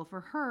struggle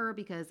for her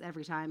because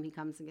every time he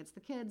comes and gets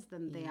the kids,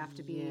 then they have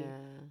to be,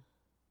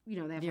 they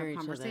have to have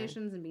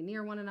conversations and be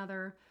near one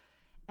another.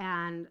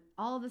 And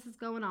all of this is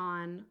going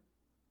on.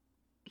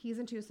 He's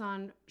in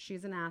Tucson.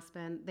 She's in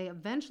Aspen. They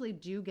eventually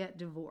do get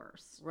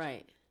divorced.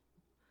 Right.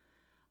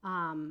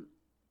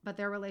 But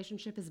their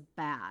relationship is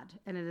bad.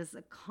 And it is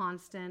a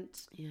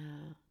constant...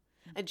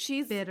 And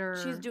she's bitter.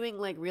 She's doing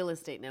like real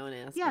estate now in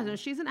Aspen. Yeah, no,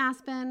 she's in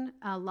Aspen.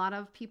 A lot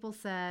of people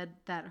said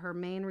that her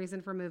main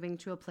reason for moving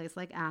to a place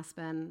like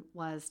Aspen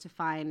was to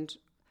find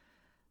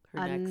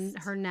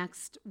her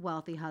next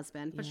wealthy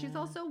husband. But she's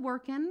also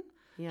working.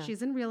 Yeah.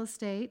 She's in real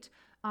estate.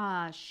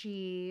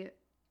 She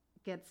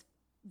gets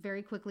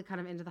very quickly kind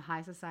of into the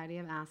high society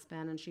of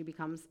Aspen, and she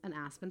becomes an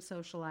Aspen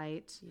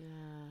socialite. Yeah.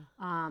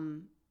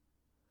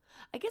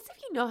 I guess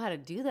if you know how to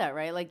do that,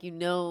 right? Like, you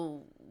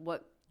know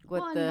what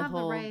the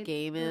whole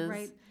game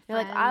is. You're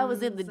like, I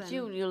was in the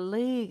junior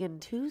league in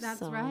Tucson.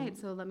 That's right.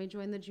 So let me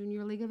join the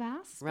junior league of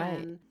Aspen.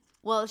 Right.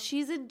 Well,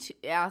 she's in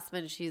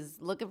Aspen. She's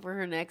looking for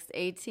her next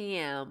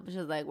ATM. She's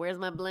like, where's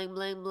my bling,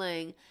 bling,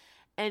 bling?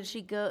 And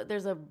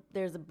there's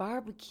a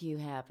barbecue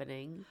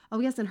happening. Oh,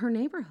 yes, in her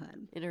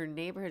neighborhood.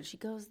 She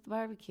goes to the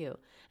barbecue.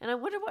 And I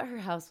wonder what her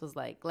house was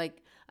like.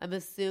 Like, I'm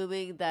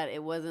assuming that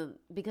it wasn't,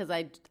 because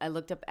I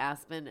looked up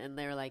Aspen and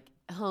they're like,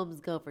 homes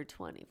go for $25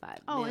 million.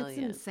 Oh, it's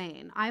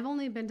insane. I've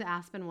only been to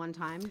Aspen one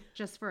time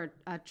just for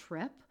a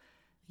trip.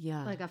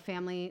 Yeah. Like a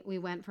family. We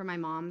went for my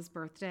mom's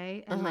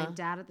birthday, and my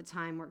dad at the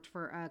time worked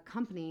for a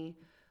company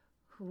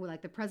who,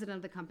 like, the president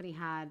of the company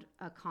had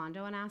a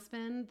condo in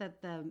Aspen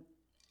that the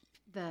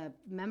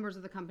members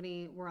of the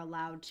company were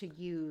allowed to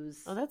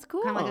use. Oh, that's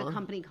cool. Kind of like a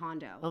company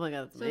condo. Oh my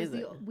God, that's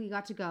amazing. We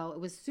got to go. It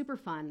was super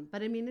fun.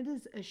 But I mean, it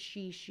is a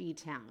she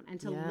town. And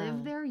to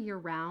live there year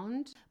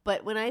round.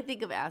 But when I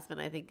think of Aspen,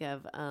 I think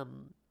of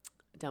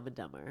Dumb and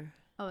Dumber.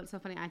 Oh, it's so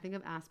funny. I think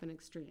of Aspen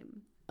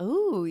Extreme.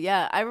 Oh,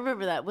 yeah. I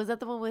remember that. Was that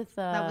the one with...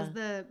 That was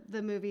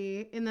the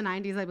movie in the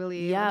 90s, I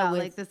believe. Yeah. About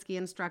like the ski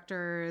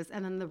instructors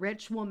and then the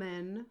rich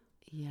woman...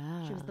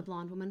 Yeah. She was the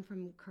blonde woman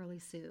from Curly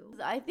Sue.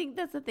 I think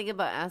that's the thing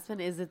about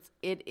Aspen is it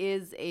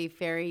is a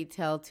fairy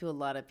tale to a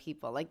lot of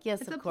people. Like,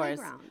 yes, of course.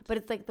 Playground. But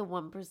it's like the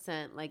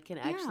 1% like can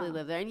actually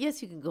live there. And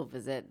yes, you can go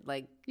visit.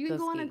 Like, you can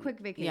go on a quick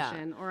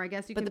vacation. Or I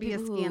guess you can be a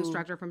ski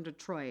instructor from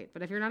Detroit.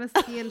 But if you're not a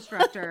ski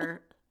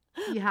instructor,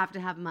 you have to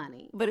have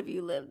money. But if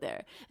you live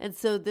there. And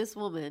so this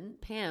woman,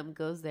 Pam,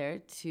 goes there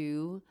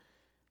to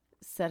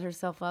set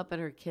herself up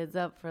and her kids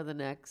up for the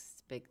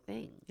next big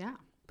thing. Yeah.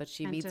 But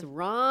she meets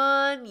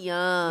Ron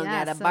Young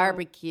at a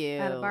barbecue.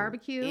 At a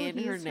barbecue.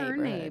 He's her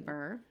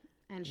neighbor.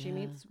 And she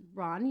meets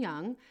Ron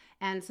Young.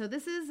 And so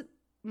this is,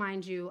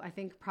 mind you, I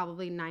think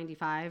probably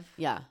 95.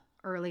 Yeah.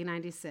 Early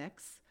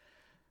 96.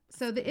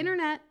 So the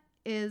internet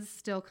is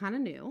still kind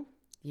of new.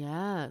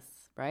 Yes.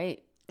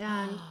 Right.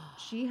 And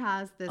she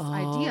has this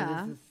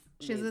idea.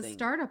 She has a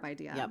startup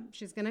idea. Yep.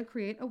 She's going to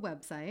create a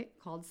website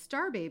called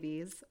Star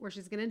Babies where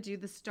she's going to do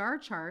the star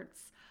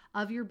charts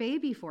of your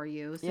baby for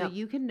you so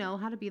you can know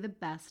how to be the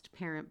best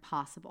parent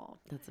possible.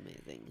 That's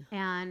amazing.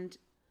 And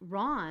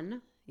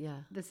Ron,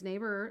 this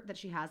neighbor that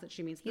she has that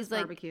she meets at this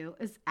barbecue,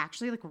 is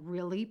actually like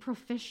really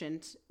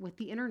proficient with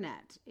the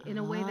internet in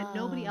a way that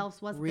nobody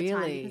else was at the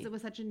time because it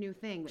was such a new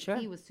thing. But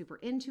he was super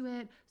into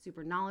it,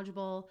 super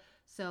knowledgeable.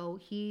 So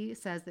he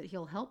says that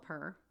he'll help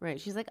her.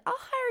 Right. She's like, I'll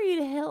hire you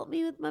to help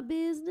me with my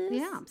business.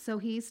 Yeah. So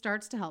he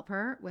starts to help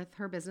her with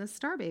her business,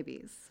 Star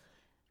Babies.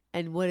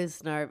 And what is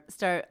Star?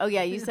 Oh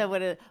yeah, you said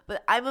what?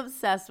 But I'm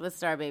obsessed with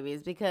Star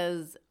Babies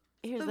because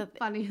here's the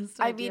funniest.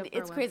 I mean,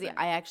 it's crazy.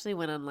 I actually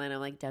went online. I'm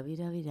like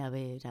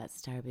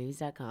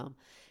www.starbbabies.com.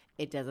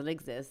 It doesn't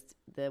exist.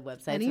 The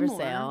website's for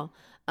sale.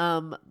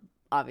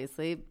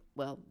 Obviously,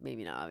 well,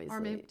 maybe not. Obviously,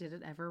 or maybe did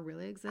it ever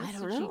really exist? I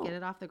don't know. Did she get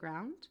it off the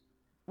ground?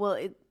 Well,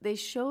 they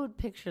showed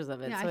pictures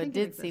of it, Yeah, so I it think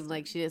did it seem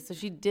like she did. So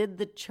she did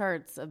the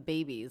charts of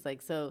babies,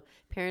 like so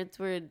parents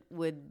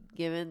would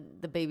give in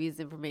the baby's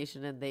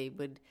information, and they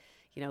would,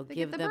 They give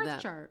get the them birth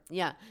that chart.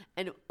 Yeah,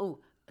 and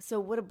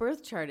so what a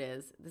birth chart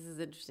is? This is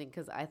interesting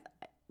because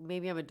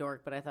maybe I'm a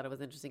dork, but I thought it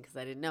was interesting because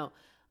I didn't know.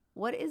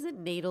 What is a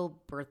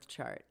natal birth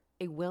chart?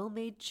 A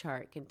well-made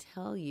chart can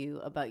tell you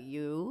about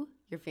you,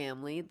 your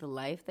family, the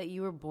life that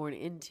you were born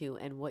into,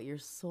 and what your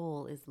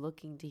soul is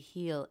looking to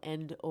heal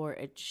and or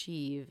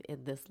achieve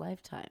in this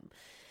lifetime.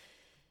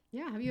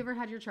 Yeah. Have you ever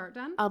had your chart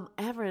done?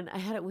 Averin, I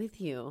had it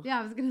with you. Yeah,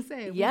 I was gonna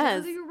say.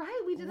 Yes. You're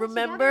right. We did.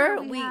 Remember,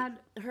 that together.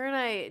 her and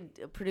I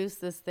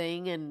produced this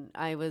thing, and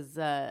I was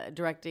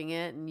directing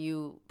it, and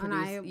you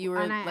produced. You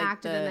were and I like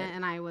acted in it,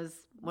 and I was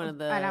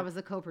and I was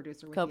a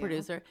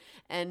co-producer.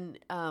 And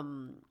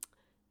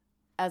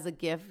as a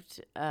gift,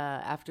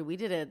 after we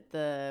did it,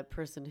 the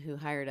person who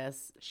hired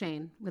us,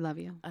 Shane, we love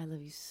you. I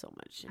love you so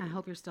much, Shane. I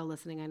hope you're still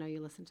listening. I know you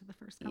listened to the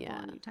first couple,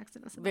 and you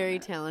texted us about very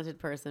it. talented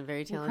person,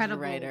 very talented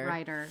Incredible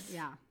writer.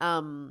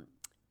 Yeah.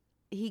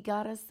 He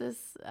got us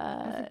this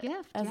As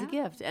a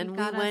gift. and we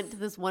went to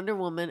this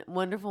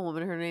wonderful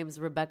woman. Her name's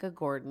Rebecca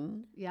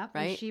Gordon. Yep.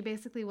 Right. And she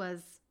basically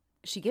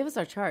She gave us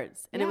our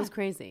charts, and it was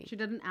crazy. She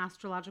did an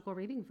astrological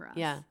reading for us.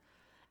 Yeah,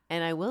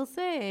 and I will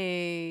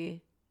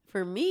say,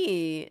 for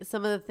me,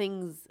 some of the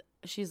things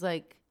she's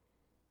like,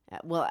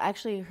 well,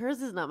 actually,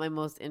 hers is not my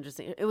most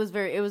interesting. It was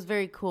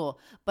very cool,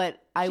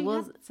 but she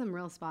had some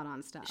real spot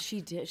on stuff.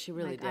 She did. She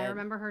really did. I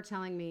remember her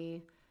telling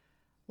me.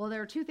 Well,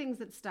 there are two things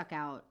that stuck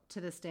out to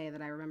this day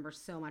that I remember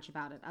so much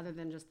about it, other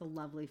than just the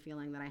lovely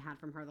feeling that I had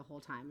from her the whole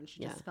time. And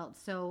she just felt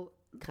so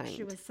kind.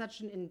 She was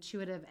such an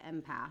intuitive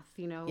empath,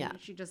 Yeah.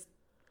 She just,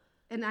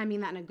 and I mean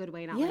that in a good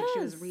way, not like she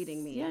was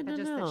reading me, but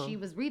that she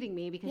was reading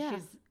me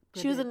because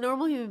she was a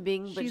normal human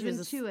being, but she was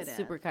intuitive. A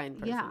super kind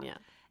person. Yeah.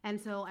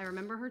 And so I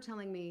remember her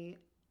telling me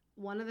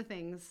one of the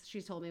things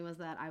she told me was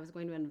that I was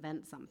going to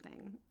invent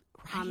something.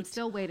 Right. I'm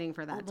still waiting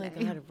for that day. Oh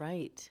my God,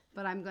 right.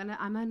 But I'm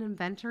an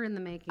inventor in the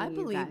making, I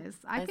believe, you guys.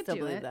 I could still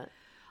do believe it. That.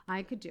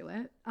 I could do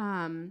it.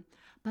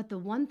 But the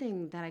one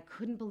thing that I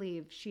couldn't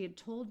believe, she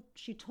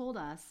told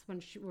us when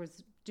she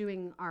was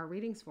doing our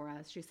readings for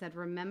us, she said,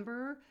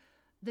 remember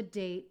the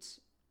date,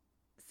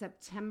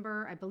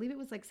 September, I believe it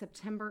was like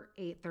September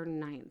 8th or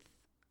 9th.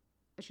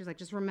 She was like,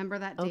 just remember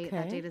that date. Okay.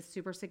 That date is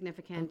super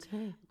significant.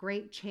 Okay.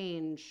 Great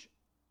change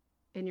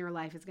in your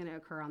life is going to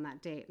occur on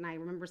that date. And I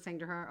remember saying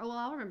to her, oh, well,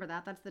 I'll remember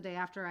that. That's the day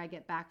after I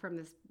get back from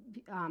this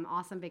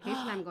awesome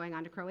vacation I'm going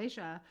on to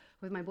Croatia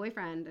with my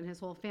boyfriend and his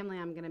whole family.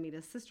 I'm going to meet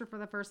his sister for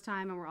the first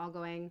time, and we're all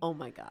going oh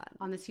my God,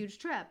 on this huge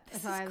trip.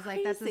 So I was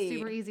like, that's a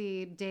super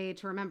easy day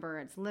to remember.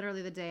 It's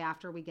literally the day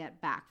after we get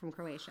back from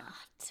Croatia.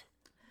 What?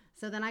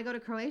 So then I go to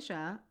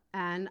Croatia,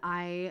 and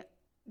I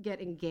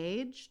get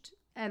engaged,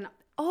 and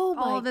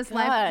all this God.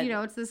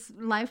 life, it's this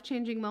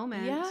life-changing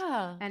moment.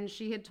 Yeah. And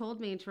she had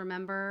told me to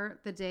remember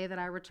the day that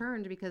I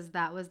returned, because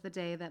that was the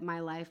day that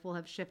my life will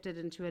have shifted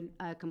into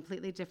a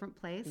completely different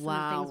place. Wow.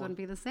 And things wouldn't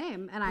be the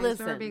same. And I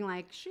started being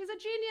like, she's a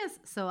genius.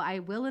 So I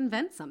will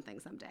invent something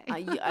someday.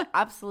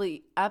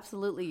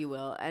 Absolutely you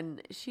will.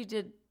 And she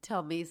did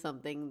tell me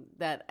something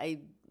that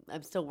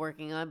I'm still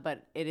working on,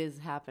 but it is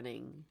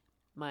happening.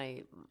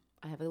 I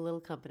have a little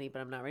company, but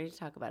I'm not ready to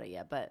talk about it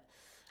yet. But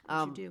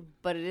you do.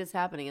 But it is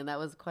happening, and that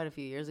was quite a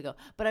few years ago.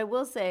 But I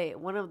will say,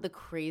 one of the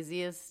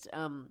craziest,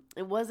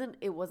 it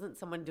wasn't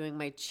someone doing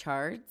my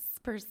charts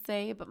per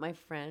se, but my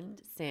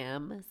friend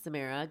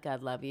Samara,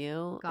 God love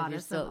you,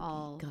 goddess of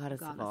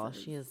all.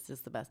 She is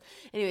just the best.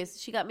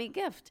 Anyways, she got me a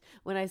gift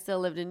when I still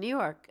lived in New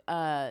York.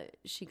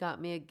 She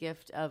got me a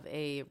gift of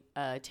a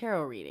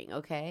tarot reading.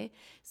 Okay,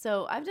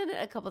 so I've done it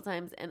a couple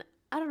times, and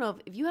I don't know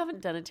if you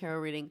haven't done a tarot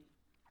reading,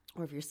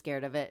 or if you're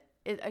scared of it.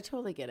 I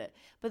totally get it.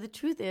 But the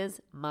truth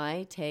is,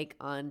 my take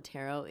on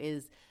tarot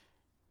is,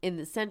 in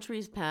the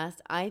centuries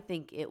past, I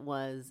think it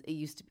was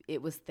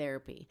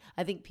therapy.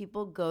 I think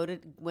people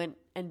went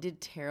and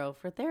did tarot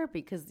for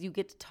therapy, because you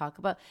get to talk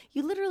about,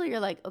 you literally are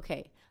like,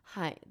 okay,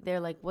 hi.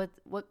 They're like, what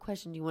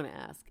question do you want to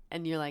ask?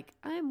 And you're like,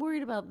 I'm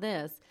worried about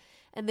this.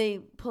 And they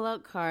pull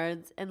out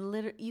cards,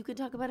 and you can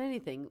talk about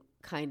anything,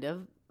 kind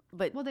of.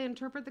 But they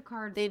interpret the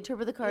cards.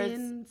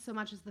 In so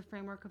much as the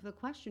framework of the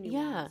question you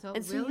want. So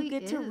so you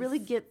get to really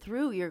get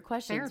through your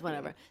questions, therapy.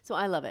 Whatever. So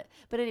I love it.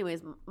 But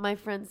anyways, my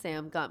friend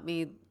Sam bought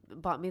me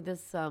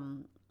this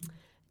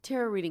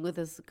tarot reading with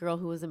this girl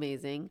who was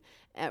amazing,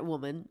 a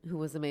woman who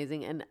was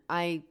amazing, and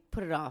I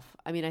put it off.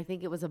 I mean, I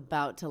think it was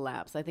about to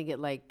lapse. I think it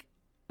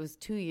was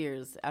 2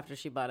 years after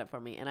she bought it for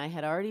me, and I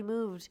had already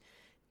moved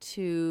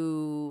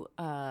to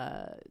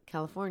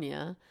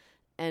California,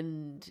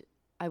 and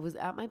I was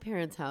at my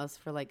parents' house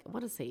for I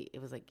want to say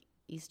it was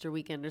Easter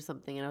weekend or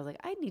something. And I was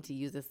like, I need to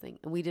use this thing.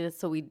 And we did it.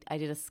 So I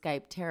did a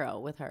Skype tarot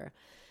with her.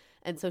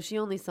 And so she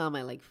only saw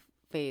my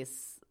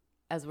face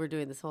as we're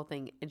doing this whole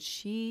thing. And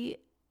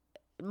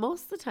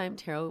most of the time,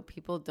 tarot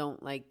people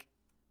don't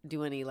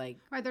do any right.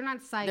 They're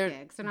not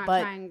psychics. They're not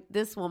trying.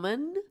 This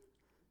woman,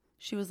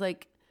 she was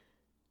like,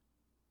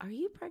 are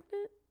you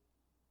pregnant?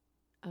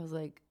 I was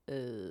like,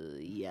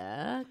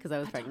 yeah. Cause I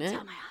was pregnant. Don't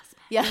tell my husband.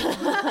 Yeah.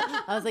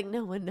 I was like,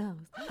 no one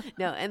knows.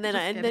 No. And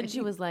then she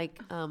was like,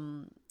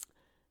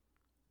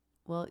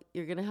 well,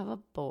 you're going to have a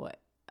boy.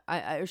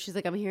 She's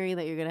like, I'm hearing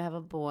that you're going to have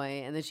a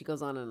boy. And then she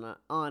goes on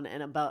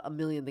and about a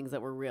million things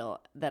that were real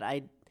that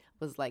I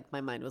was like,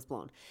 my mind was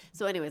blown.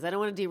 So anyways, I don't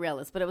want to derail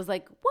this, but it was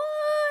like,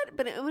 what?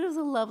 But it was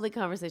a lovely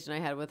conversation I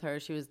had with her.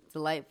 She was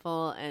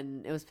delightful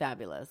and it was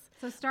fabulous.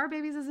 So Star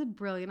Babies is a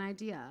brilliant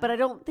idea. But I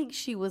don't think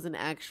she was an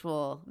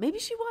actual, maybe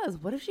she was.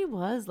 What if she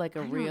was like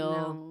a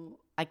real,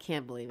 I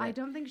can't believe it. I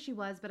don't think she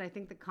was, but I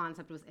think the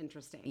concept was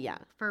interesting. Yeah.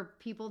 For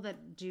people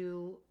that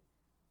do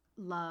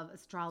love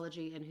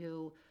astrology and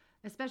who,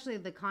 especially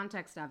the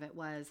context of it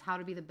was how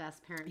to be the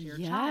best parent to your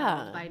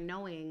child by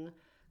knowing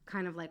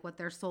kind of like what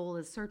their soul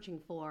is searching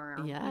for.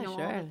 Or, all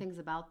the things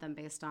about them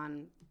based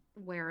on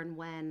where and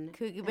when.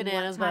 Kooky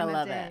bananas, but I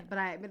love it. But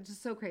it's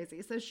just so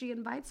crazy. So she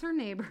invites her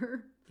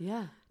neighbor.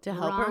 Yeah. To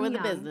help her with the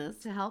business.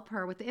 To help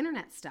her with the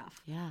internet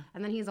stuff. Yeah.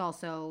 And then he's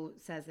also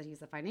says that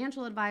he's a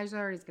financial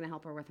advisor. He's going to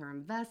help her with her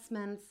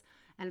investments.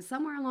 And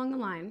somewhere along the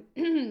line,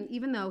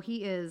 even though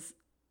he is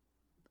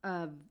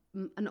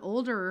an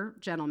older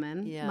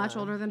gentleman, much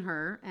older than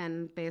her,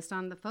 and based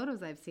on the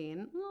photos I've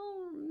seen,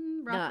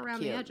 rough not around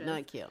cute, the edges.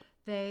 Not cute.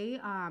 They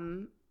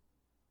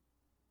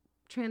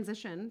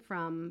transition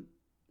from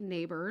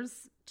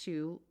neighbors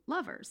to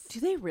lovers. Do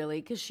they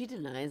really? Because she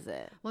denies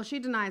it. Well, she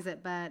denies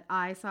it, but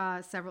I saw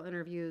several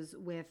interviews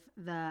with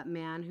the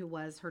man who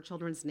was her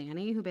children's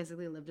nanny, who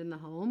basically lived in the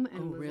home,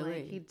 and was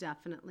like,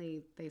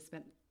 they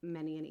spent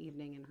many an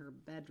evening in her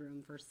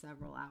bedroom for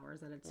several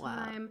hours at a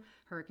time. Wow.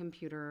 Her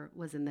computer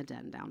was in the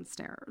den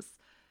downstairs.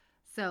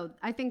 So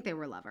I think they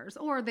were lovers,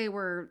 or they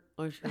were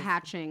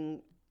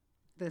hatching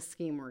the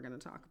scheme we're going to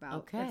talk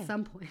about at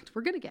some point.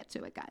 We're going to get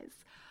to it, guys.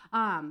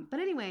 But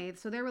anyway,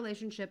 so their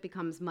relationship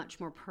becomes much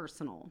more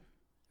personal.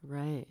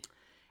 Right.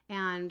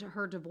 And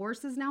her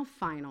divorce is now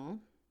final.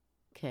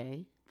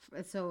 Okay.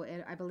 So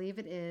I believe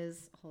it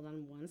is, hold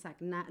on one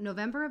second,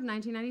 November of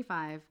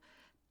 1995,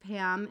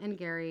 Pam and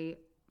Gary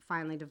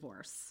finally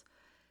divorce.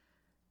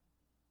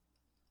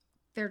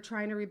 They're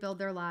trying to rebuild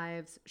their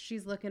lives.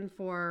 She's looking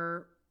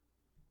for,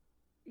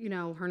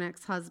 her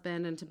next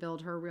husband and to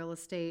build her real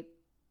estate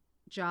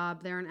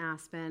job there in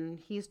Aspen.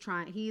 He's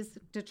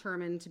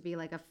determined to be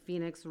like a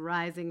phoenix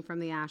rising from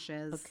the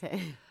ashes.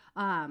 Okay.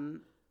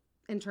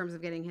 In terms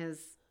of getting his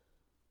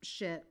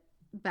shit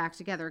back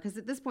together, because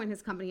at this point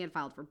his company had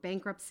filed for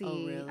bankruptcy.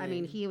 Oh, really? I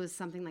mean, he was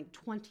something like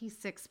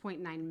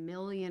 $26.9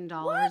 million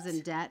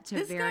in debt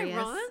to various.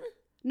 Guy Ron?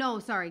 No,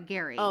 sorry,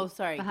 Gary. Oh,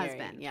 sorry, the Gary.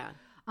 Husband. Yeah.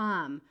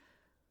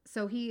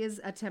 So he is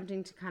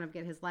attempting to kind of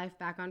get his life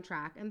back on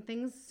track, and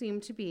things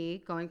seem to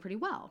be going pretty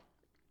well.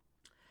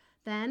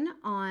 Then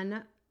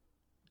on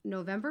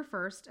November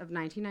 1st of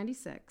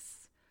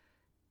 1996,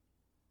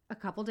 a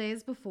couple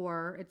days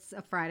before, it's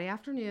a Friday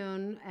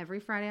afternoon.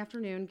 Every Friday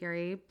afternoon,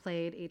 Gary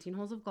played 18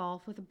 holes of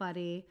golf with a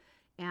buddy,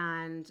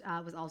 and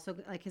was also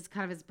like his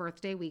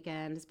birthday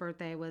weekend. His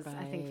birthday was,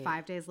 I think,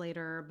 5 days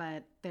later,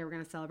 but they were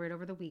going to celebrate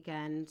over the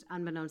weekend.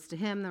 Unbeknownst to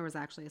him, there was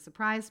actually a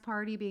surprise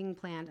party being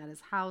planned at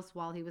his house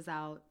while he was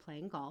out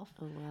playing golf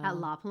at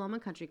La Paloma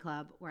Country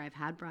Club, where I've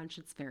had brunch.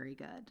 It's very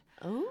good.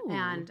 Oh.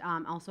 And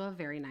also a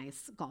very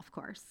nice golf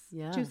course.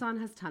 Yeah. Tucson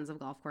has tons of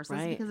golf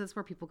courses because it's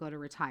where people go to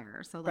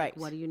retire. So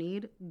what do you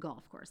need?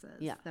 Golf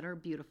courses that are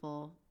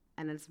beautiful,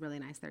 and it's really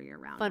nice there year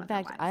round. Fun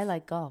fact, I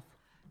like golf.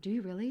 Do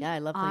you really? Yeah, I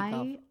love playing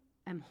golf.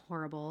 I'm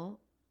horrible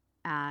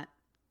at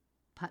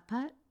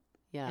putt-putt.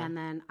 Yeah. And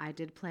then I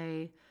did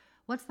play,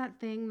 what's that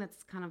thing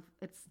that's kind of,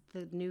 it's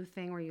the new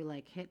thing where you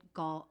like hit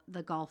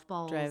the golf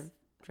balls.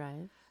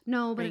 Drive?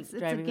 No, but it's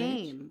a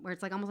game where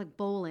it's like almost like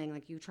bowling.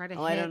 Like you try to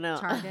hit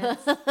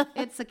targets.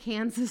 It's a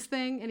Kansas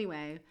thing.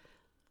 Anyway,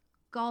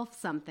 golf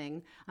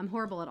something. I'm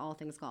horrible at all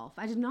things golf.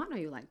 I did not know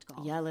you liked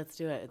golf. Yeah, let's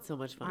do it. It's so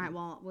much fun. All right,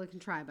 well, we can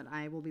try, but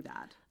I will be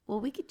bad.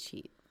 Well, we could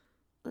cheat.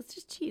 Let's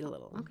just cheat a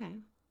little. Okay.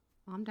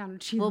 Well, I'm down to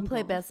cheat. We'll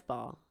play best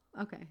ball.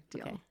 Okay,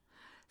 deal. Okay.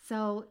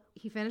 So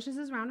he finishes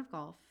his round of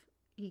golf.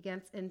 He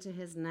gets into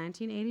his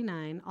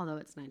 1989, although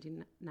it's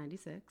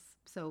 1996,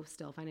 so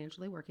still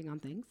financially working on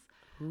things.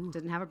 Ooh.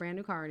 Didn't have a brand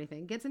new car or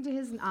anything. Gets into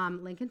his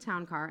Lincoln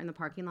Town Car in the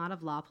parking lot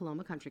of La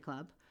Paloma Country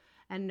Club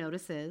and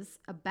notices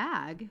a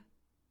bag,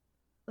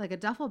 like a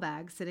duffel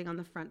bag, sitting on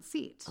the front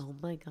seat. Oh,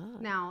 my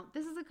God. Now,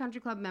 this is a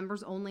country club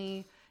members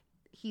only.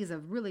 He's a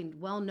really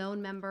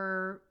well-known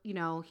member. He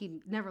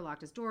never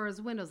locked his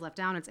doors, windows left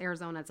down. It's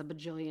Arizona. It's a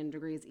bajillion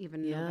degrees,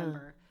 even in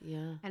November.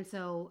 Yeah. And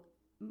so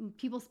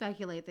people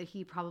speculate that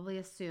he probably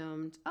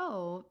assumed,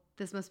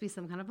 this must be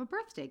some kind of a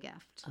birthday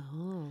gift.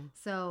 Oh.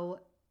 So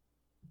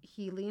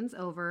he leans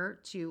over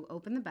to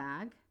open the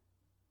bag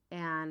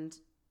and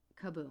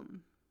kaboom.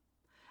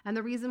 And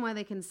the reason why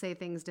they can say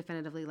things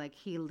definitively like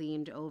he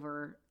leaned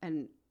over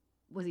and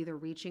was either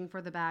reaching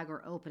for the bag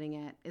or opening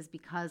it is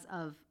because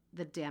of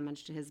the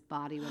damage to his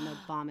body when the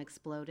bomb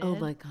exploded. Oh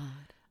my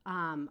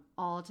God.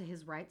 All to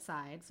his right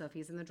side. So if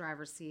he's in the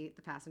driver's seat,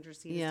 the passenger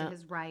seat is to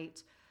his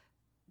right.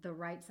 The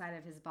right side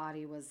of his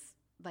body was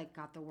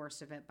got the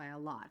worst of it by a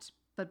lot.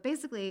 But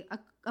basically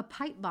a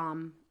pipe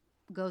bomb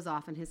goes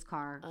off in his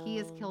car. He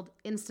is killed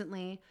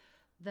instantly.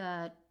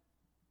 the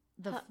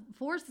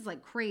force is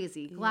like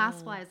crazy.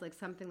 Glass flies like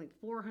something like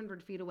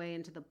 400 feet away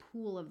into the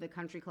pool of the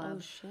country club. Oh,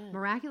 shit.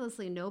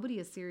 Miraculously, nobody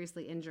is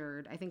seriously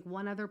injured. I think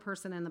one other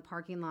person in the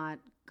parking lot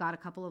got a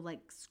couple of like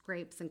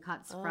scrapes and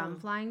cuts from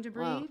flying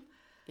debris. Wow.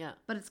 Yeah.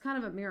 But it's kind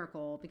of a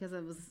miracle because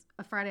it was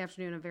a Friday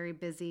afternoon, a very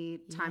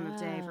busy time of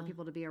day for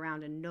people to be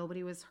around, and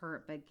nobody was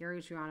hurt. But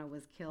Gary Triano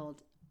was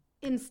killed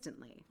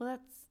instantly. Well,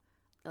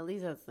 at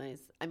least that's nice.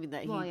 I mean,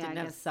 that he I didn't have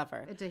to guess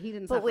suffer. He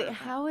didn't But suffer. wait,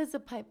 how is a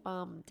pipe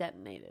bomb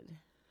detonated?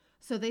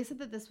 So they said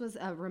that this was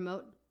a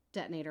remote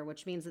detonator,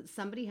 which means that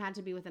somebody had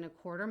to be within a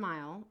quarter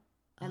mile.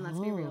 And let's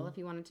be real, if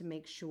you wanted to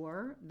make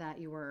sure that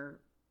you were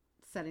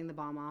setting the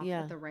bomb off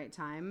at the right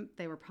time,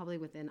 they were probably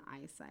within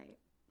eyesight.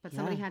 But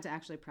somebody had to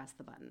actually press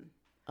the button.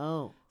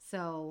 Oh.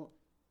 So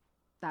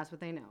that's what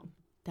they know.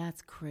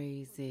 That's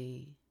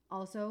crazy.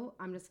 Also,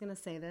 I'm just going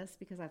to say this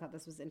because I thought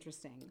this was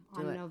interesting.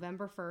 On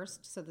November 1st,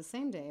 so the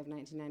same day of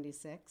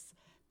 1996,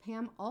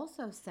 Pam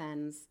also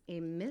sends a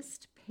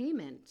missed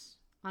payment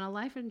on a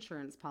life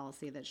insurance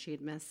policy that she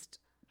had missed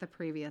the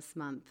previous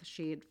month.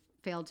 She had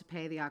failed to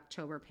pay the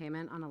October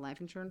payment on a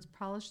life insurance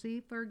policy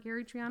for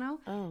Gary Triano,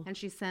 and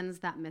she sends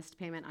that missed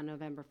payment on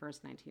November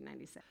 1st,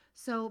 1996.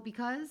 So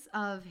because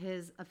of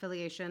his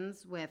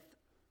affiliations with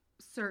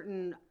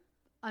certain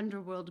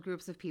underworld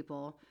groups of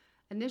people,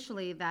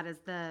 initially that is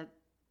the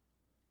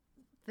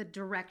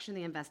direction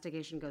the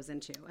investigation goes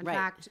into. In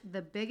fact,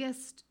 the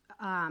biggest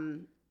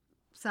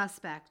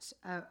suspect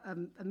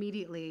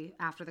immediately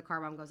after the car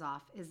bomb goes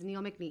off is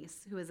Neil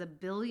McNeese, who is a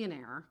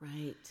billionaire.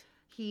 Right.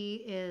 He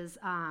is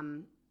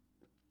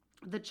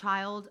the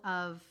child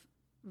of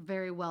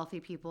very wealthy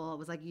people. It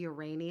was like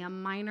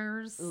uranium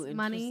miners'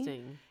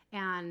 money.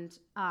 And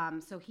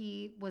so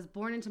he was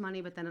born into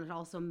money, but then it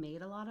also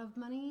made a lot of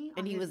money.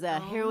 And he was a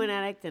heroin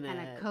addict and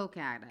a coke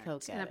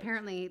addict. And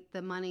apparently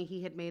the money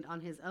he had made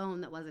on his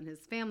own that wasn't his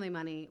family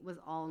money was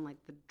all in like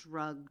the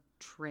drug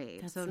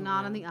trade. So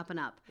not on the up and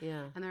up.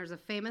 Yeah. And there's a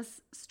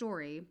famous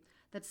story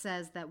that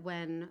says that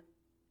when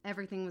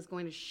everything was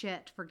going to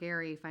shit for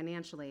Gary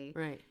financially,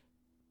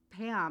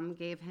 Pam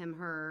gave him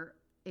her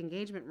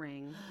engagement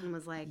ring and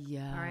was like,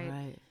 all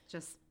right,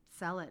 just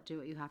sell it, do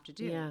what you have to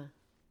do. Yeah.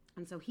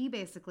 And so he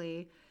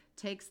basically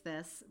takes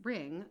this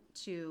ring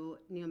to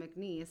Neil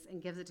McNeese and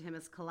gives it to him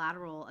as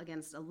collateral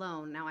against a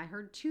loan. Now, I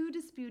heard two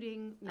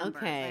disputing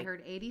numbers. Okay. I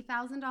heard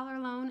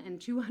 $80,000 loan and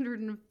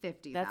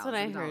 $250,000. That's what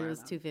I heard. It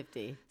was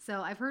 $250,000.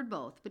 So I've heard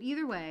both. But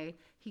either way,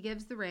 he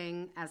gives the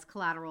ring as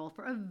collateral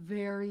for a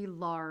very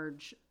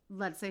large,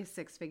 let's say,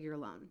 six-figure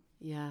loan.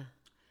 Yeah.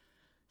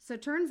 So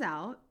it turns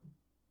out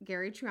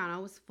Gary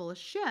Triano was full of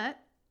shit.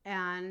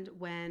 And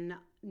when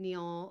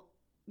Neil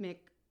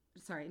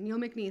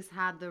McNeese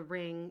had the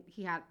ring,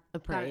 he had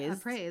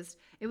appraised.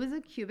 It was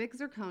a cubic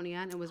zirconia,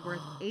 and it was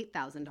worth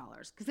 $8,000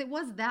 because it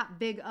was that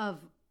big of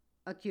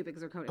a cubic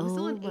zirconia. It was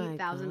still an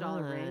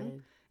 $8,000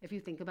 ring, if you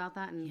think about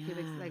that. And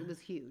cubic, like, it was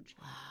huge,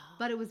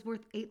 but it was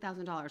worth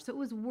 $8,000. So it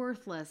was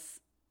worthless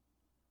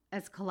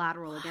as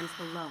collateral against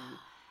the loan.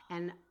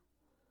 And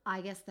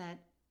I guess that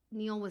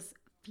Neil was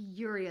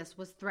furious,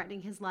 was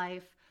threatening his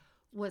life,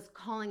 was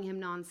calling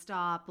him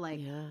nonstop,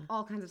 like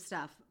all kinds of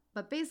stuff.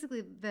 But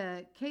basically,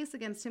 the case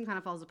against him kind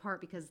of falls apart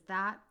because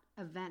that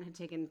event had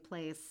taken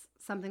place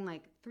something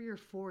like 3 or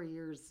 4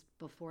 years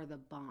before the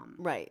bomb.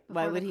 Right.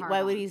 Why would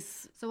he?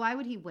 So why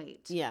would he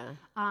wait? Yeah.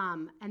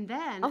 And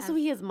then also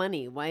he has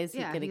money. Why is he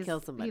going to kill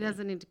somebody? He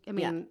doesn't need to. I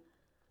mean,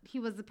 he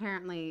was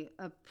apparently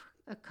a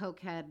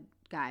cokehead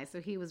guy,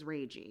 so he was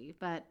ragey.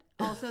 But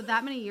also,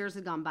 that many years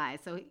had gone by,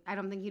 so I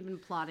don't think he'd been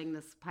plotting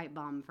this pipe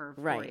bomb for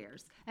 4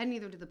 years, and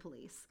neither did the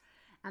police.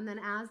 And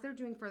then as they're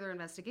doing further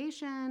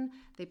investigation,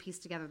 they piece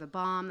together the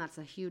bomb. That's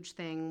a huge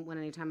thing. When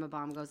anytime a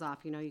bomb goes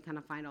off, you kind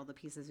of find all the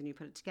pieces and you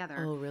put it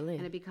together. Oh, really?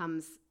 And it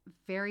becomes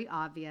very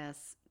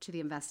obvious to the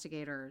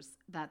investigators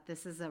that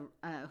this is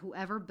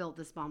whoever built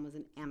this bomb was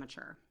an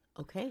amateur.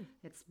 Okay.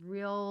 It's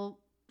real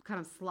kind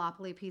of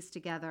sloppily pieced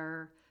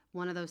together.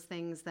 One of those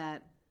things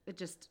that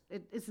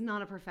it's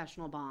not a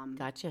professional bomb.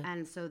 Gotcha.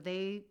 And so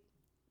they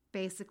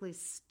basically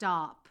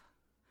stop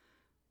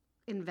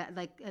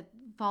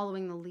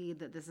following the lead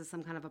that this is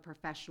some kind of a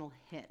professional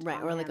hit,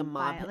 right? Or like a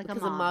mob hit,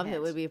 because a mob hit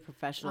would be a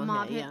professional. A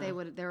mob hit, there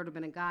would have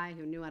been a guy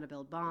who knew how to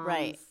build bombs,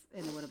 right?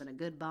 And it would have been a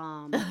good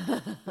bomb,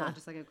 not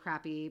just like a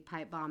crappy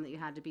pipe bomb that you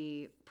had to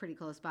be pretty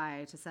close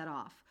by to set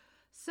off.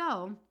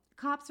 So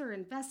cops are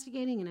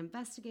investigating,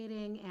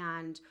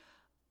 and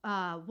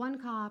one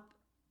cop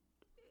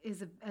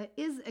is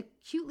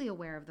acutely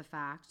aware of the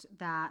fact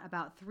that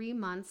about 3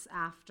 months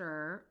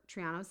after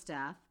Triano's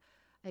death,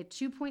 a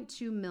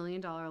 $2.2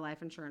 million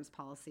life insurance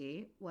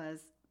policy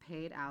was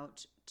paid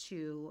out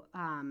to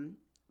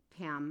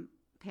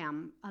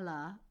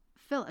Pamela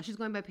Phillips. She's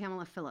going by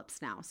Pamela Phillips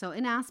now. So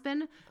in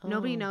Aspen,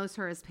 nobody knows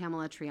her as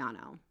Pamela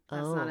Triano.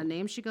 That's not a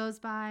name she goes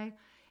by.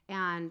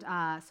 And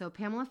so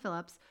Pamela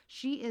Phillips,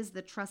 she is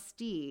the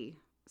trustee.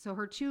 So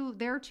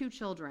their two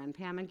children,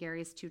 Pam and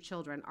Gary's two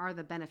children, are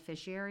the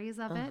beneficiaries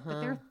of it, but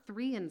they're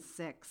 3 and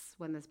 6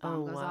 when this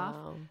bomb goes off.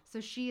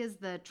 So she is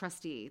the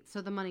trustee.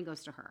 So the money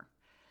goes to her.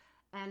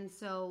 And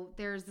so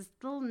there's this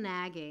little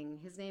nagging.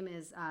 His name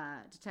is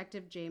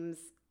Detective James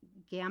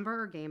Gamber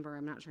or Gamber.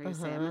 I'm not sure how you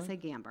say it. I'm going to say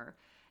Gamber.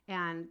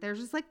 And there's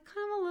just like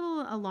kind of a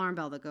little alarm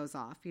bell that goes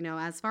off. You know,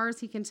 as far as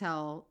he can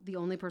tell, the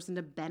only person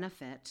to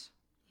benefit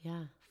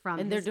from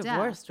and his they're death.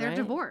 divorced, right? They're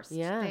divorced.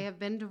 Yeah. They have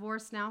been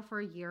divorced now for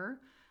a year.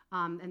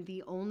 And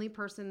the only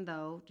person,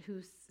 though,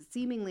 who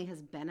seemingly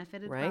has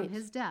benefited from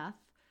his death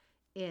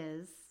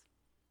is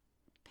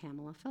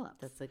Pamela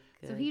Phillips. That's a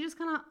good... So he just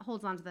kind of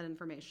holds on to that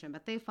information,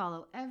 but they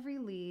follow every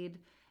lead.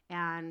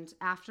 And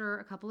after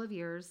a couple of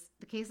years,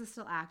 the case is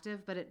still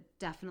active, but it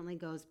definitely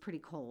goes pretty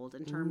cold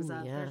in terms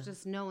of there's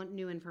just no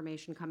new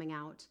information coming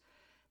out.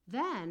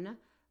 Then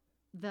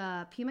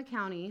the Pima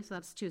County, so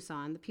that's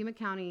Tucson, the Pima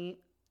County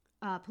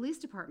Police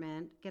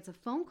Department gets a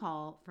phone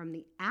call from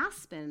the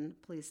Aspen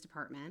Police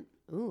Department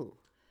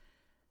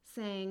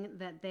saying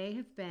that they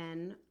have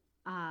been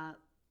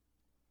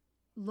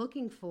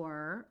looking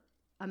for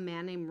a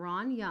man named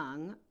Ron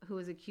Young, who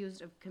is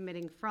accused of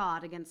committing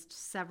fraud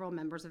against several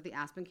members of the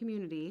Aspen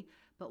community,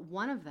 but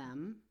one of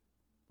them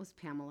was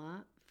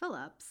Pamela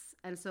Phillips.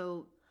 And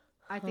so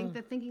I think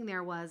the thinking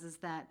there is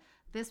that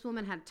this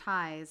woman had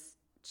ties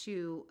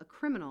to a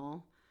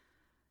criminal.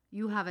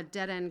 You have a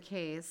dead-end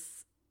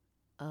case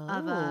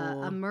of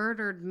a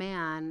murdered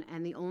man,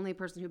 and the only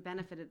person who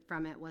benefited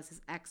from it was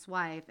his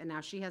ex-wife, and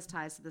now she has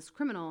ties to this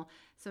criminal.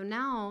 So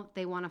now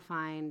they want to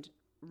find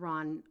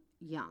Ron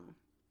Young.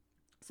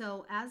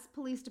 So as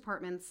police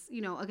departments, you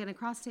know, again,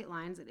 across state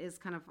lines, it is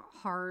kind of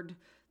hard.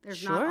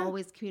 There's not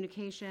always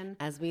communication.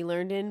 As we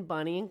learned in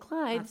Bonnie and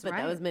Clyde,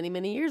 that was many,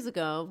 many years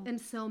ago. And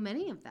so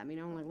many of them, you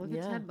know, like look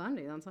at Ted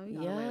Bundy. That's how he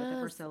got away with it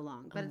for so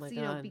long. But it's,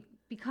 you know,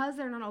 because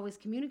they're not always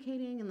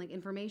communicating and like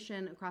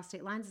information across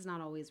state lines is not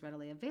always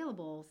readily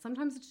available,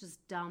 sometimes it's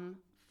just dumb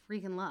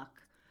freaking luck.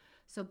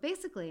 So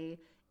basically,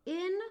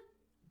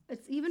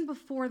 it's even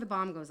before the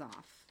bomb goes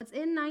off. It's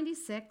in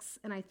 96,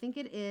 and I think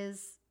it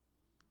is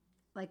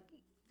like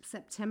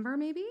September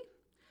maybe,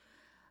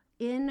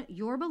 in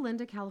Yorba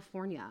Linda,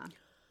 California.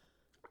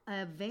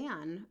 A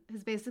van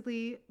has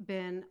basically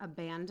been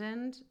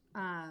abandoned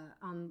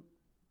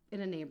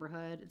in a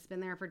neighborhood. It's been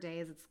there for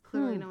days. It's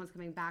clearly no one's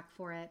coming back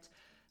for it.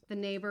 The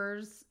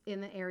neighbors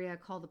in the area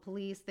call the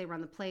police. They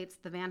run the plates.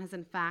 The van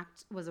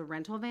was a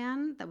rental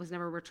van that was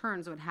never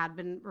returned, so it had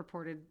been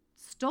reported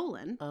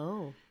stolen.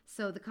 Oh.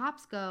 So the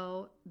cops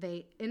go,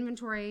 they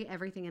inventory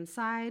everything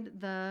inside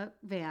the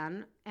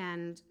van,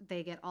 and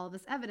they get all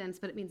this evidence,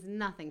 but it means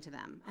nothing to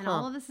them. And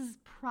all of this is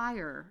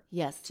prior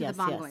to the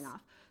bomb going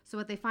off. So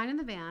what they find in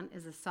the van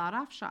is a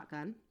sawed-off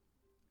shotgun,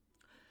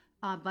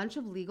 a bunch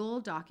of legal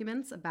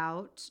documents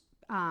about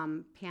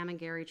Pam and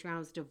Gary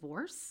Triano's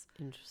divorce,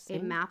 a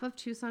map of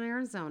Tucson,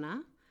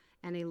 Arizona,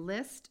 and a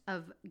list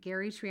of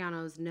Gary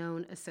Triano's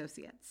known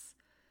associates.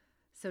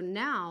 So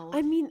now,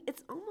 I mean,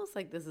 it's almost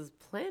like this is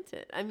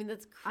planted. I mean,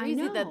 that's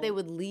crazy that he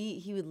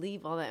would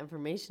leave all that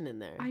information in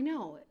there. I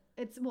know.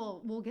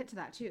 We'll get to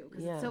that too,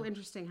 because it's so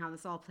interesting how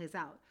this all plays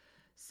out.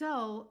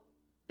 So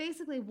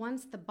basically,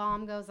 once the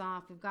bomb goes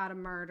off, we've got a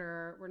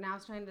murder. We're now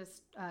trying to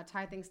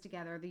tie things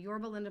together. The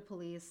Yorba Linda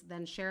police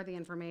then share the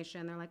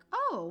information. They're like,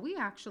 oh, we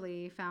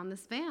actually found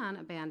this van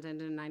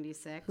abandoned in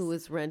 96. Who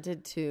was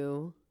rented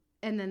to...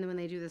 And then when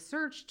they do the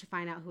search to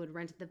find out who had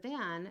rented the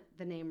van,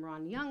 the name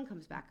Ron Young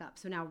comes back up.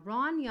 So now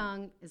Ron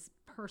Young is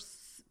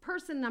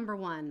person number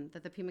one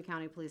that the Pima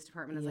County Police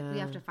Department is like, we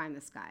have to find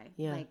this guy.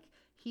 Yeah. Like,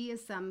 he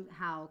is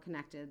somehow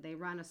connected. They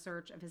run a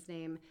search of his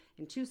name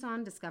in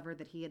Tucson, discovered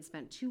that he had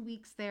spent 2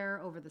 weeks there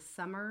over the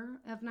summer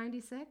of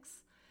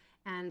 96.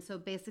 And so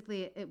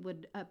basically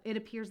it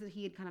appears that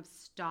he had kind of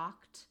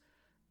stalked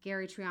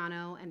Gary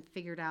Triano and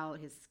figured out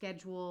his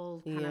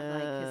schedule, kind of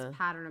like his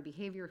pattern of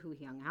behavior, who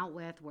he hung out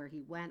with, where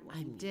he went, what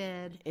he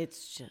did.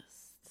 It's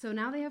just... So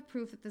now they have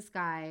proof that this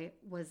guy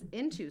was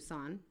in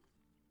Tucson,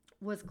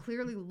 was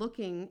clearly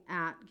looking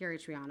at Gary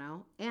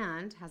Triano,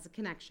 and has a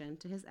connection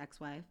to his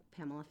ex-wife,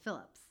 Pamela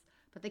Phillips.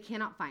 But they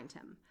cannot find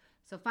him.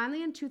 So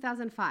finally in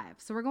 2005,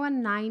 so we're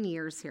going 9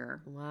 years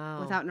here.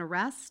 Wow. Without an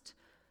arrest.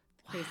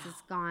 The case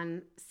has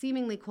gone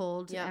seemingly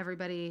cold to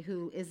everybody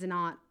who is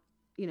not,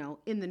 you know,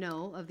 in the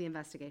know of the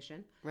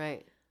investigation.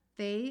 Right.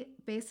 They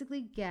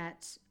basically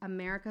get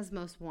America's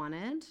Most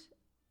Wanted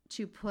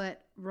to put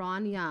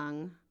Ron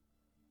Young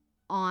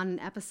on an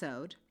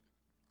episode,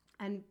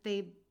 and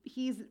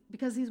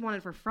because he's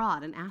wanted for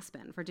fraud in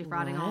Aspen, for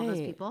defrauding all of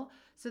those people.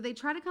 So they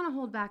try to kind of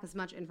hold back as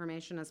much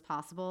information as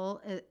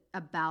possible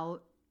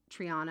about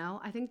Triano.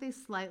 I think they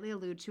slightly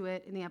allude to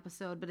it in the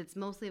episode, but it's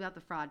mostly about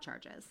the fraud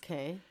charges.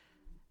 Okay.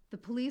 The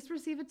police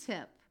receive a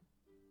tip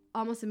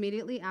almost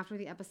immediately after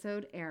the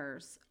episode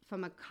airs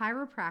from a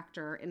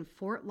chiropractor in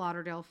Fort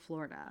Lauderdale,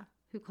 Florida,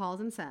 who calls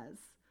and says,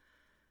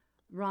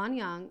 Ron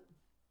Young,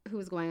 who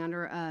was going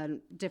under a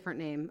different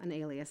name, an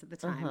alias at the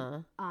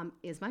time,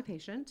 is my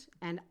patient,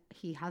 and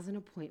he has an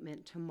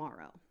appointment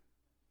tomorrow.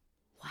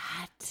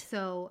 What?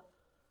 So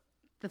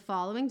the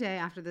following day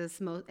after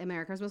this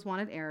America's Most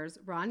Wanted airs,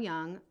 Ron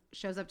Young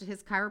shows up to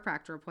his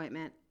chiropractor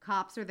appointment.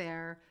 Cops are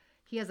there.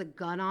 He has a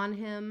gun on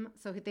him.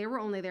 So they were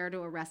only there to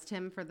arrest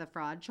him for the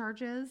fraud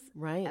charges.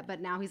 Right. But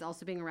now he's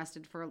also being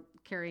arrested for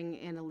carrying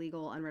an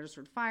illegal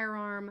unregistered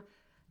firearm.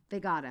 They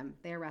got him.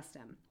 They arrest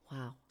him.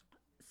 Wow.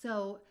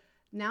 So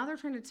now they're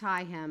trying to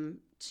tie him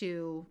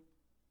to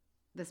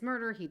this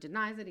murder. He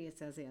denies it. He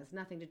says he has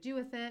nothing to do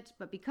with it.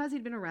 But because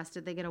he'd been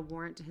arrested, they get a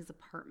warrant to his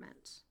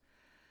apartment.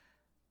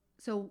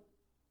 So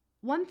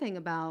one thing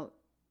about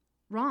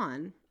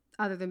Ron,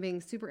 other than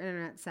being super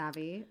internet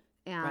savvy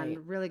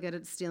and really good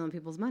at stealing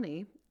people's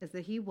money, is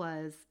that he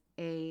was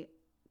a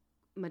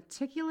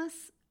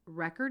meticulous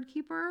record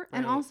keeper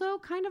and also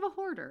kind of a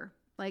hoarder.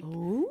 Like,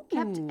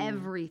 kept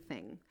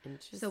everything.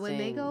 So when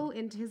they go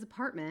into his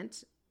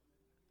apartment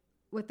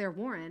with their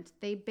warrant,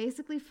 they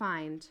basically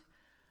find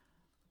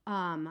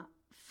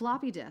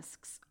floppy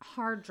disks,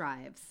 hard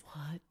drives.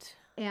 What?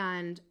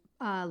 And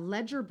a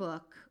ledger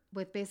book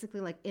with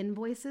basically like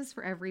invoices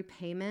for every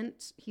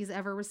payment he's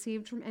ever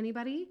received from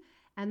anybody.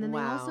 And then they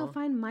also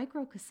find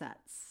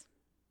microcassettes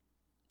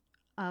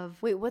of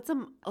wait, what's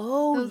those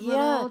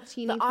little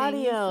teeny the things,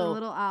 audio, the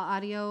little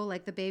audio,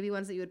 like the baby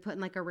ones that you would put in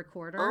like a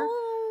recorder.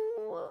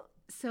 Oh.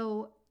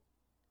 So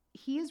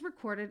he has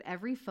recorded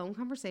every phone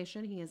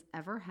conversation he has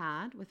ever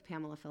had with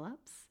Pamela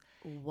Phillips.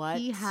 What?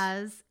 He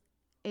has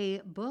a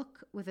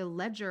book with a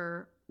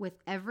ledger with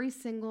every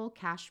single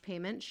cash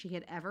payment she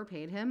had ever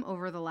paid him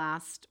over the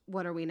last,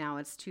 what are we now?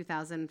 It's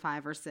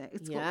 2005 or 6.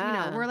 It's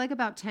we're like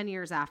about 10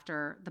 years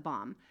after the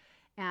bomb.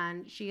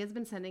 And she has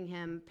been sending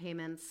him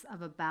payments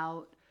of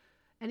about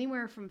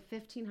anywhere from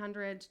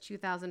 $1,500 to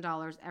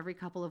 $2,000 every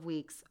couple of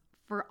weeks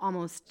for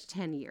almost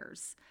 10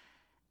 years.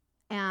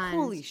 And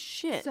holy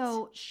shit.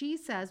 So she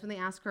says when they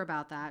ask her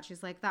about that,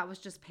 she's like, that was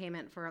just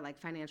payment for like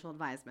financial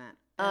advisement.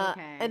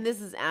 Okay. And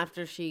this is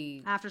after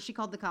she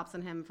called the cops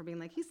on him for being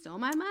like, he stole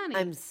my money.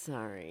 I'm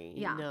sorry.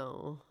 Yeah.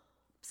 No.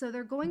 So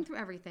they're going through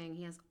everything.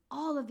 He has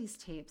all of these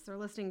tapes. They're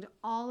listening to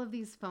all of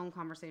these phone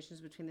conversations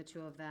between the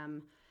two of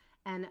them.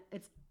 And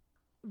it's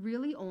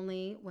really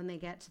only when they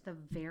get to the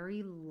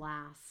very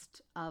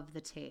last of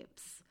the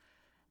tapes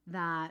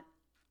that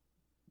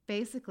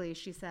basically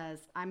she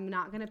says, I'm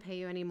not going to pay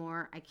you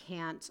anymore. I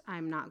can't.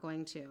 I'm not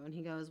going to. And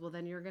he goes, well,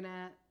 then you're going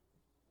to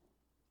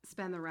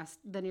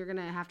then you're going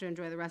to have to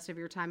enjoy the rest of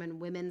your time in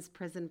women's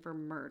prison for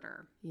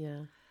murder.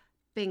 Yeah.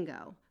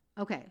 Bingo.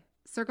 Okay.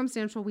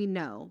 Circumstantial, we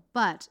know.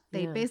 But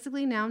they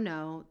basically now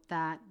know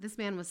that this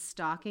man was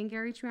stalking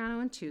Gary Triano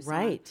in Tucson.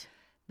 Right.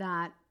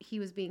 That he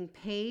was being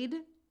paid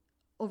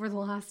over the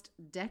last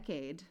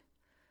decade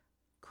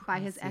by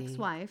his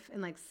ex-wife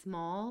in like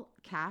small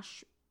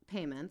cash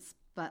payments,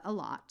 but a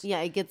lot.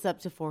 Yeah, it gets up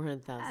to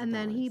 $400,000. And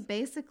then he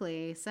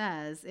basically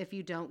says, if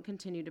you don't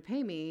continue to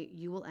pay me,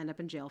 you will end up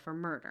in jail for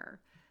murder.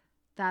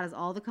 That is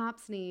all the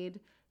cops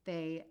need.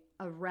 They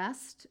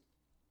arrest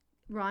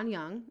Ron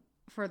Young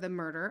for the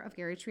murder of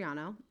Gary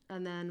Triano.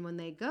 And then when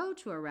they go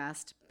to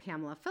arrest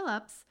Pamela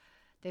Phillips,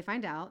 they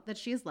find out that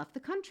she has left the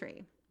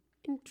country.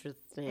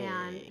 Interesting.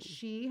 And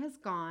she has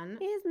gone.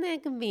 Isn't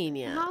that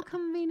convenient? How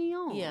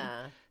convenient.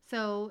 Yeah.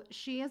 So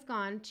she has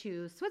gone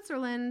to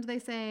Switzerland, they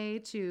say,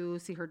 to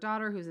see her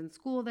daughter who's in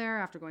school there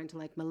after going to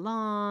like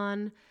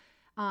Milan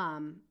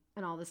and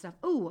all this stuff.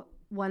 Oh,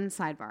 one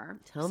sidebar.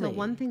 Tell me. So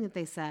one thing that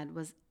they said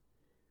was,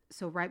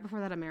 so right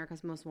before that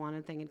America's Most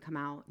Wanted thing had come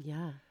out.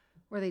 Yeah.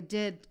 Where they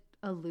did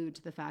allude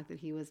to the fact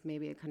that he was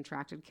maybe a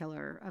contracted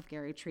killer of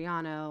Gary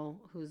Triano,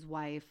 whose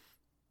wife,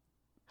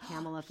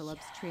 Pamela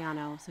Phillips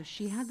Triano. So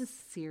she had this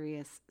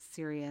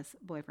serious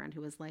boyfriend who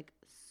was like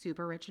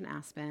super rich in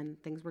Aspen.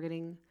 Things were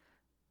getting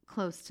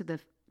close to the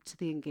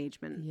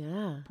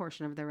engagement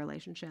portion of their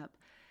relationship.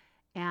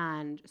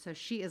 And so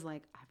she is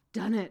like, I've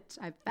done it.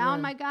 I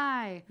found my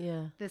guy.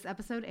 Yeah. This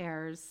episode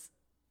airs,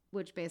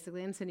 which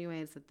basically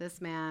insinuates that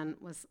this man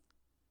was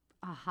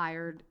a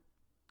hired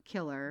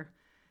killer.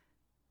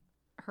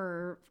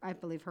 I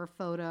believe her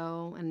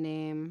photo and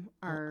name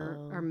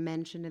are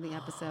mentioned in the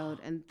episode.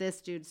 And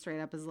this dude straight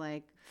up is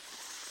like,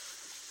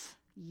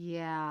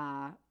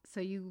 yeah, so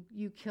you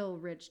kill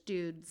rich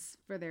dudes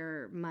for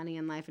their money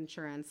and life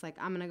insurance. Like,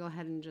 I'm going to go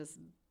ahead and just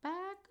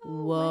back away.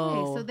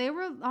 Whoa. So they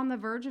were on the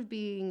verge of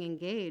being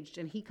engaged,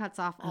 and he cuts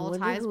off all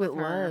ties with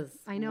her.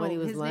 I know.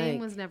 His name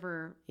was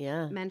never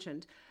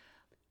mentioned.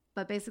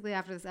 But basically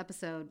after this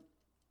episode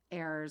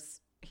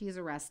airs, he's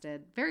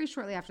arrested. Very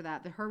shortly after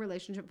that, her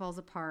relationship falls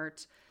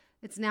apart.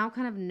 It's now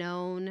kind of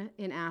known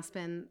in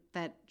Aspen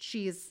that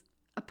she's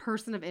a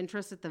person of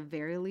interest at the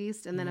very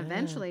least. And then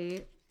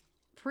eventually,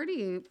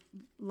 pretty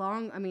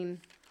long, I mean,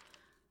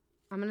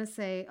 I'm going to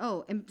say,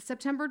 in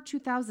September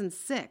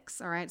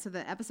 2006, all right? So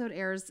the episode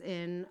airs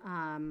in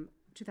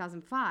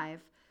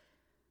 2005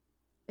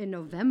 in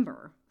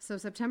November. So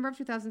September of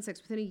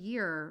 2006, within a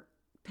year,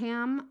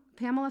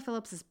 Pamela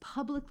Phillips is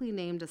publicly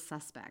named a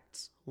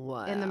suspect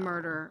in the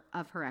murder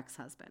of her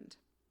ex-husband.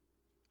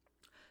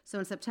 So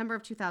in September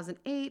of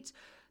 2008,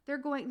 they're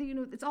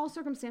going, it's all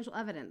circumstantial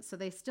evidence. So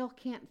they still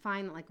can't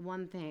find like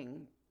one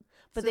thing.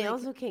 But they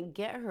also can't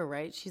get her,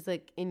 right? She's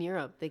like in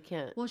Europe. They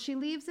can't. Well, she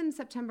leaves in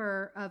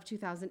September of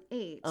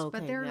 2008,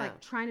 but they're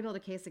like trying to build a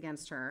case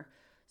against her.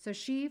 So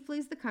she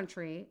flees the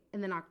country,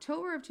 and then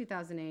October of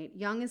 2008,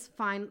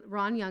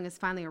 Ron Young is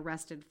finally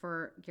arrested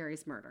for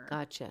Gary's murder.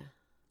 Gotcha.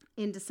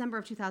 In December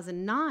of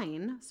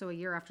 2009, so a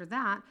year after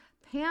that,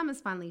 Pam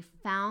is finally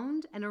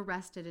found and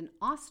arrested in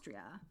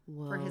Austria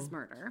for his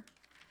murder.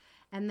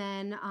 And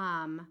then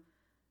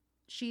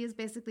she is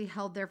basically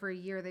held there for a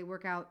year. They're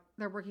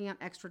working out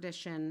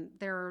extradition.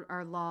 There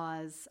are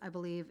laws, I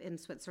believe, in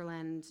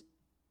Switzerland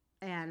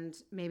and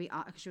maybe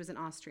she was in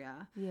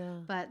Austria. Yeah.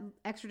 But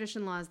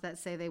extradition laws that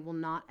say they will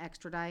not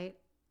extradite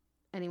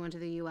anyone to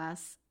the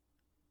U.S.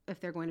 if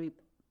they're going to be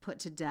put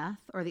to death,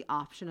 or the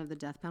option of the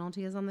death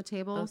penalty is on the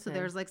table. Okay. So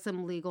there's like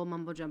some legal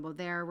mumbo jumbo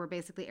there where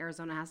basically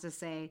Arizona has to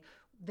say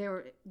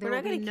there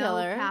will be no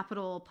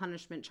capital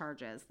punishment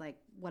charges. Like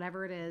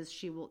whatever it is,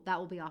 that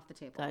will be off the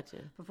table. Gotcha.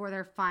 Before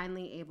they're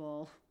finally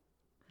able.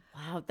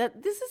 Wow,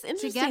 this is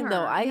interesting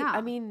though.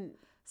 I mean,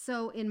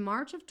 so in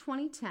March of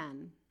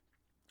 2010,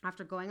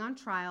 after going on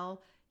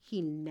trial,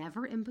 he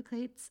never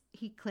implicates.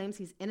 He claims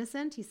he's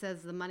innocent. He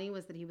says the money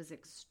was that he was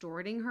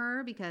extorting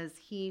her because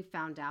he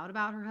found out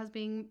about her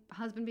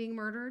husband being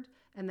murdered,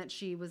 and that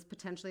she was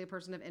potentially a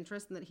person of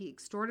interest, and that he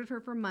extorted her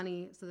for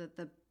money so that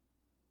the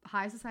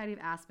High Society of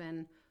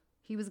Aspen,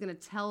 he was going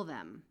to tell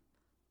them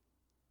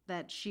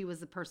that she was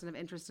the person of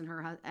interest in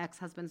her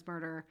ex-husband's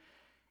murder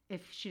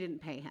if she didn't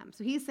pay him.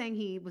 So he's saying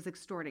he was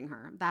extorting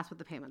her. That's what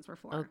the payments were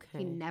for. Okay.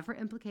 He never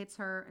implicates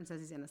her and says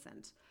he's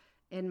innocent.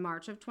 In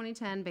March of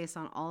 2010, based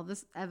on all of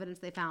this evidence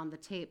they found, the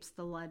tapes,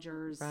 the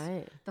ledgers,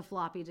 the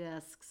floppy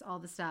disks, all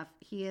the stuff,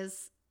 he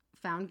is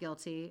found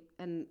guilty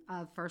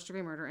of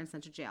first-degree murder and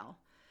sent to jail.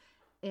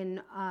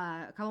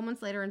 A couple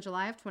months later, in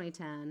July of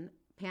 2010,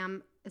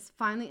 Pam is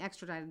finally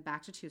extradited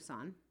back to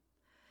Tucson.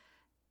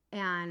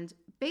 And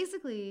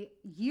basically,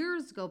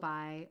 years go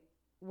by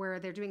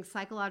where they're doing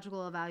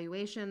psychological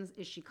evaluations.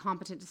 Is she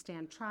competent to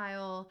stand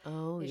trial?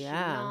 Is she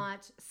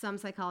not? Some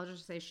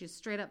psychologists say she's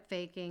straight up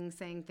faking,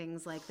 saying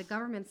things like, the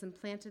government's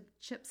implanted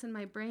chips in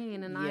my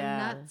brain and I'm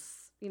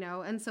nuts,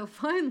 And so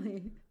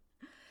finally,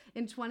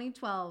 in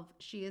 2012,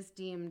 she is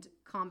deemed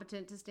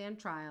competent to stand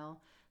trial.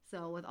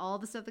 So with all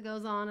the stuff that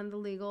goes on in the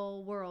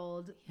legal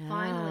world,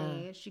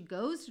 finally, she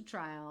goes to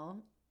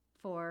trial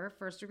for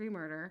first-degree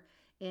murder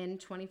in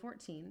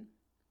 2014.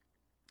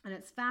 And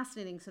it's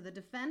fascinating. So the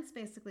defense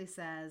basically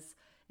says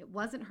it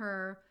wasn't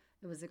her.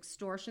 It was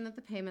extortion that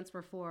the payments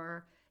were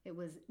for. It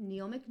was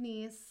Neil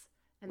McNeese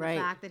and the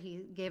fact that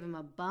he gave him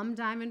a bum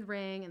diamond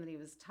ring and that he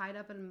was tied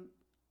up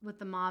with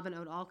the mob and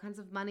owed all kinds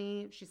of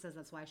money. She says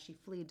that's why she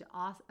fled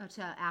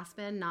to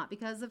Aspen, not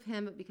because of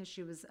him, but because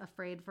she was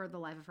afraid for the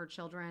life of her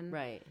children.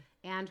 Right.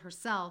 And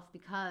herself,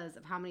 because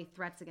of how many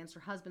threats against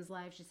her husband's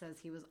life. She says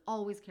he was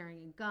always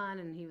carrying a gun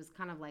and he was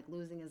kind of like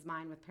losing his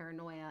mind with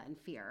paranoia and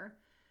fear.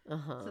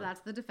 So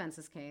that's the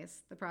defense's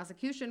case. The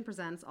prosecution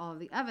presents all of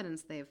the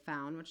evidence they've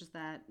found, which is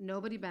that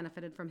nobody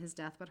benefited from his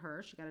death but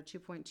her. She got a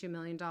 $2.2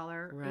 million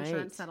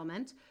insurance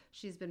settlement.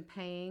 She's been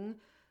paying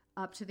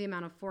up to the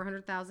amount of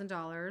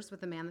 $400,000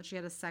 with a man that she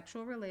had a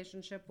sexual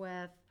relationship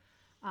with,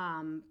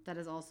 that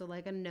is also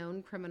like a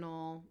known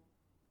criminal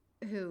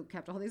who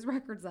kept all these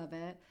records of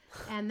it.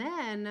 And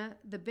then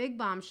the big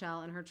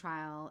bombshell in her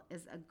trial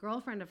is a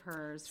girlfriend of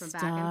hers from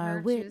back in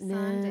her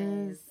Tucson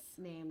days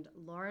named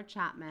Laura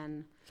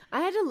Chapman. I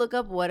had to look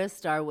up what a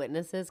star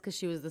witness is because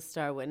she was the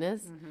star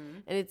witness.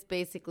 And it's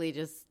basically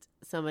just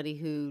somebody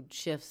who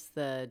shifts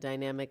the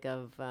dynamic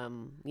of,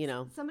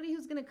 somebody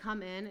who's going to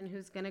come in and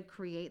who's going to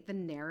create the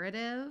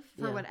narrative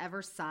for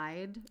whatever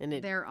side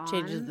they're on.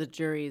 Changes the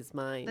jury's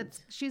mind.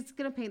 She's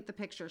going to paint the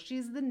picture.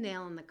 She's the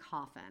nail in the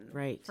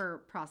coffin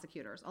for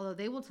prosecutors. Although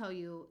they will tell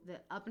you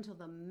that up until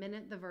the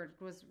minute the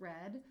verdict was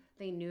read,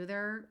 they knew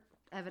their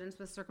evidence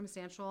was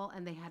circumstantial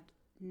and they had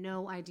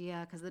no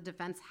idea because the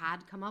defense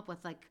had come up with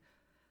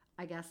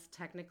I guess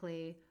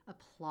technically a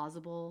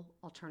plausible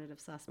alternative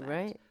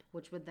suspect,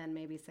 which would then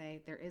maybe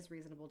say there is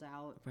reasonable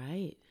doubt.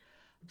 Right.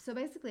 So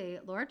basically,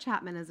 Laura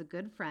Chapman is a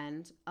good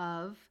friend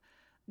of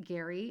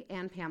Gary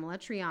and Pamela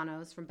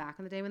Trianos from back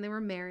in the day when they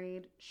were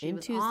married. In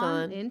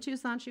Tucson.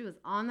 She was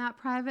on that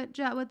private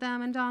jet with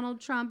them and Donald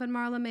Trump and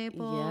Marla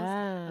Maples.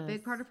 Yes. A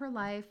big part of her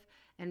life.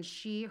 And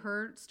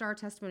her star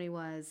testimony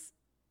was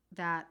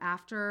that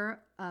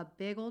after a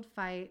big old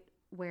fight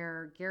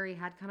where Gary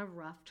had kind of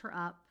roughed her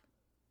up,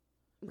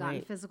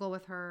 gotten physical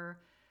with her,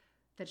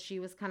 that she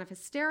was kind of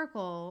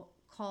hysterical,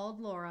 called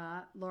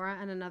Laura. Laura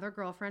and another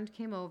girlfriend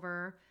came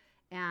over,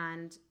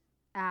 and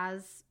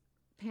as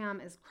Pam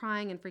is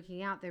crying and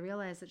freaking out, they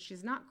realize that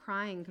she's not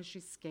crying because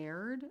she's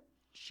scared.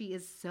 She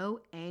is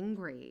so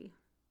angry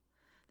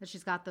that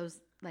she's got those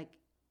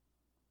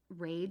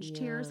rage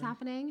tears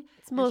happening.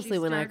 It's mostly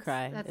when I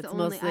cry.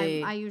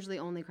 I usually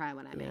only cry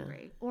when I'm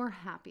angry or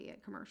happy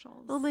at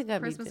commercials. Oh my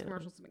God, Christmas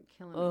commercials have been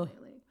killing me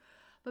lately.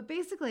 But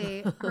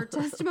basically, her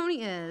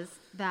testimony is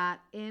that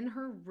in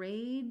her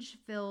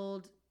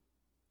rage-filled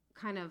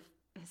kind of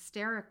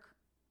hysterics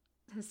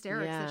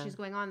that she's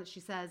going on, that she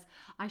says,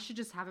 I should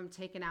just have him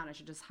taken out. I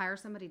should just hire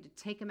somebody to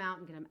take him out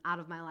and get him out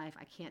of my life.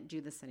 I can't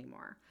do this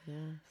anymore. Yes.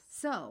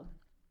 So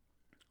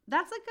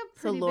That's like a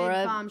pretty Laura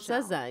big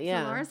bombshell. says that,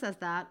 yeah. So Laura says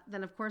that.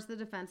 Then, of course, the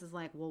defense is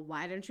like, well,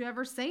 why didn't you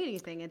ever say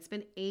anything? It's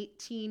been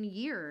 18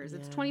 years.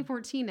 It's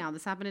 2014 now.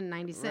 This happened in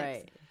 96.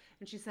 Right.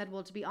 And she said,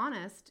 well, to be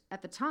honest,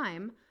 at the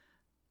time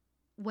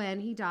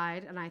when he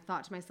died, and I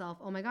thought to myself,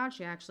 oh my God,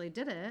 she actually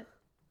did it.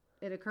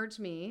 It occurred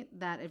to me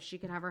that if she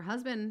could have her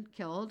husband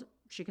killed,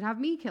 she could have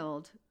me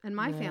killed and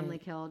my family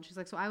killed. She's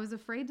like, so I was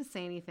afraid to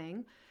say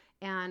anything.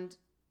 And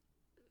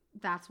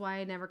that's why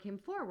I never came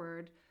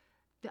forward.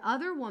 The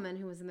other woman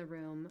who was in the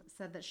room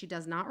said that she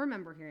does not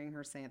remember hearing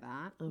her say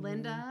that.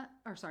 Linda.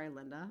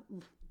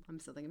 I'm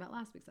still thinking about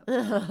last week's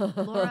episode.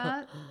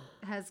 Laura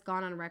has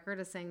gone on record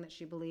as saying that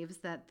she believes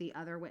that the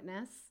other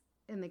witness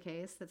in the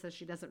case that says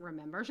she doesn't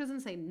remember, she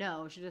doesn't say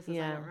no, she just says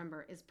I don't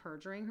remember, is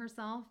perjuring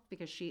herself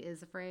because she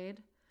is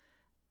afraid.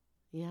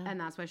 Yeah. And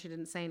that's why she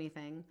didn't say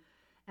anything.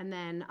 And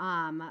then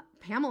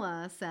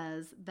Pamela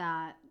says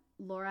that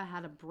Laura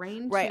had a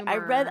brain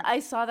tumor. Right. I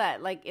saw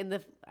that like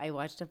I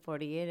watched a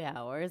 48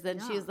 Hours and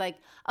she was like,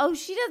 oh,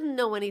 she doesn't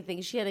know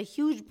anything. She had a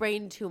huge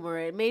brain tumor.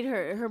 It made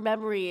her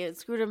memory, it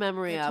screwed her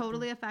memory up. It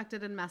totally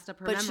affected and messed up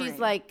her memory. But she's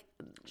like,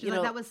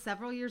 that was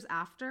several years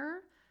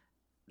after.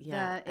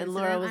 Yeah. And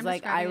Laura was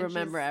like, I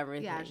remember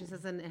everything. Yeah. She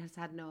says, and it has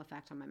had no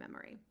effect on my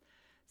memory.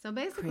 So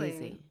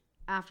basically,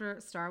 after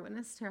the Star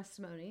Witness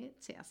testimony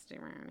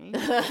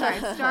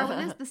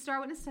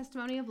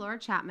of Laura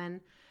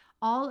Chapman,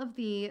 all of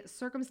the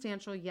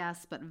circumstantial,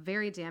 yes, but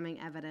very damning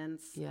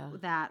evidence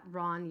that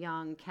Ron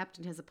Young kept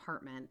in his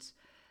apartment.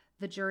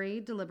 The jury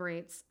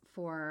deliberates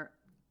for,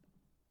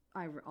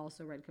 I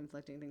also read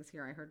conflicting things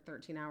here. I heard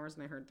 13 hours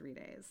and I heard 3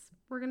 days.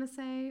 We're going to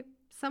say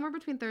somewhere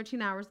between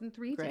 13 hours and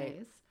 3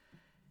 days.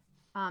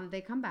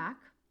 They come back.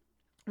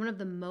 One of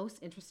the most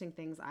interesting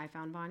things I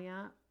found,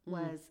 Vanya,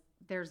 was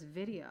there's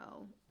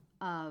video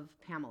of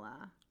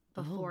Pamela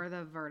before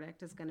the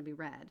verdict is going to be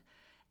read.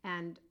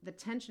 And the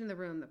tension in the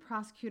room, the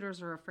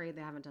prosecutors are afraid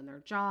they haven't done their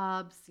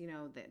jobs. You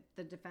know,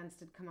 the defense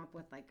did come up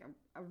with like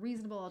a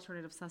reasonable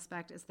alternative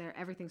suspect. Is there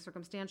everything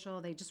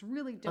circumstantial? They just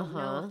really don't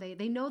know if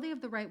they know they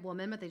have the right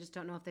woman, but they just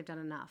don't know if they've done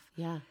enough.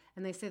 Yeah.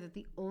 And they say that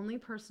the only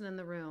person in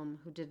the room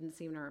who didn't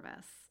seem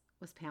nervous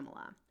was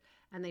Pamela.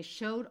 And they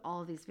showed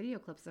all these video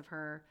clips of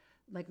her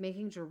like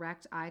making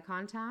direct eye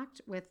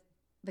contact with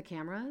the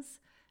cameras.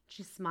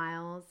 She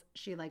smiles.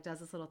 She like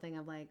does this little thing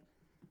of like,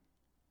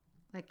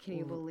 can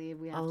you believe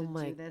we have to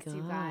do this,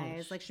 you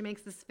guys? Like, she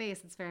makes this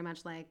face. It's very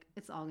much like,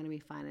 it's all going to be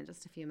fine in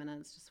just a few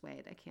minutes. Just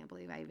wait. I can't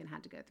believe I even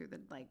had to go through the,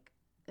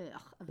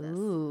 of this.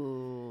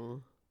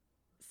 Ooh.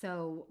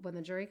 So when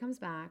the jury comes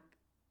back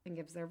and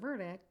gives their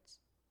verdict,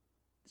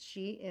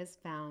 she is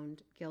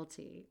found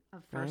guilty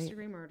of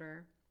first-degree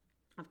murder,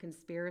 of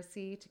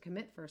conspiracy to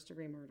commit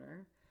first-degree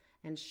murder,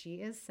 and she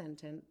is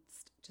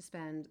sentenced to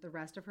spend the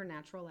rest of her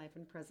natural life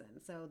in prison.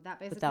 So that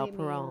basically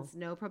means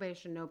no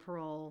probation, no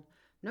parole,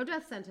 no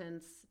death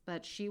sentence,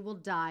 but she will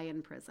die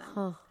in prison.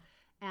 Huh.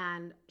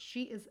 And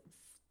she is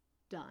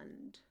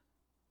stunned.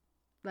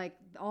 Like,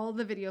 all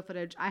the video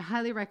footage, I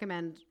highly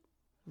recommend.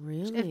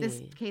 Really? If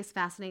this case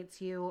fascinates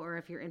you or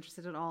if you're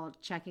interested at all,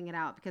 checking it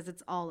out because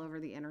it's all over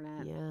the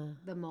internet. Yeah.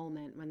 The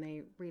moment when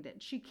they read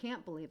it. She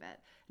can't believe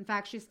it. In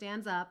fact, she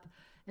stands up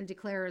and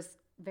declares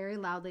very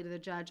loudly to the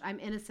judge, I'm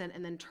innocent,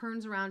 and then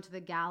turns around to the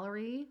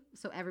gallery.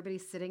 So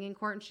everybody's sitting in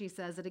court and she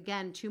says it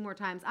again 2 more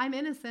times. I'm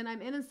innocent.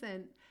 I'm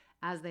innocent.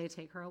 As they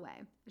take her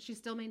away. She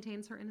still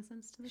maintains her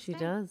innocence to this day. She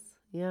does,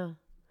 yeah.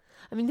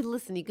 I mean,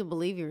 listen, you can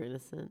believe you're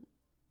innocent.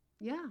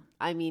 Yeah.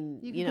 I mean,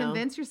 you can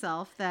convince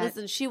yourself that...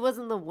 Listen, she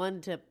wasn't the one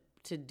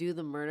to do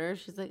the murder.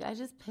 She's like, I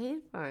just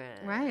paid for it.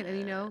 Right,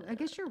 and I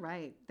guess you're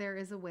right. There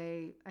is a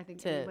way, I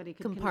think anybody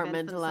could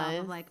convince themselves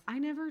of like, I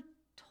never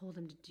told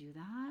him to do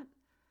that.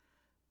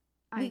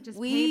 I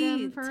just paid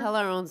him for... We tell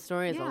our own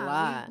stories a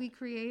lot. We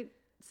create...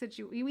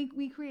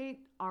 We create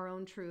our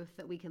own truth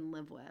that we can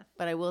live with.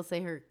 But I will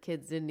say her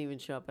kids didn't even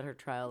show up at her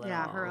trial at all.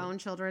 Yeah, her own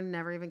children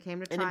never even came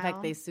to trial. And in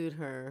fact, they sued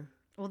her.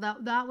 Well,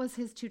 that was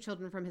his 2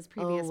 children from his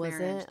previous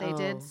marriage. They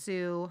did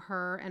sue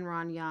her and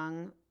Ron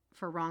Young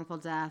for wrongful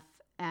death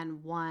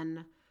and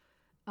won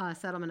a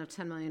settlement of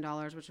 $10 million,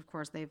 which of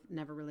course they've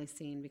never really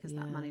seen because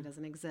that money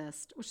doesn't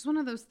exist, which is one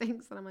of those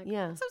things that I'm like,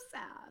 I'm so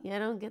sad. Yeah, I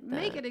don't get that.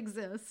 Make it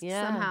exist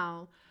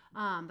somehow.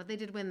 But they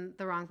did win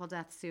the wrongful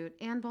death suit,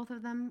 and both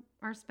of them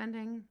are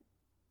spending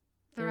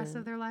the rest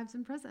of their lives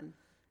in prison.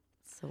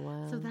 So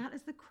wild. So that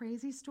is the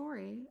crazy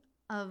story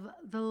of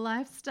the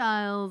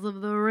lifestyles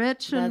of the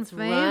rich and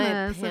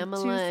famous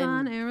of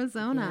Tucson,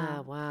 Arizona. Yeah,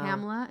 wow.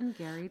 Pamela and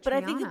Gary Triano. But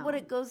I think what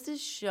it goes to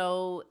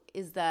show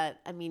is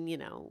that, I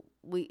mean,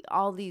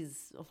 all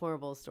these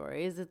horrible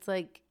stories, it's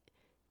like,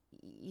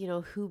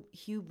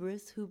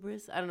 hubris.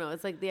 I don't know.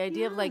 It's like the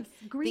idea of like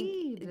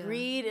greed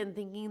and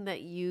thinking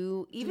that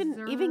you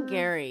even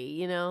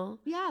Gary,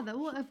 Yeah,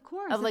 well, of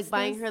course. Of like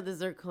buying her the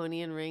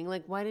zirconian ring.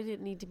 Like, why did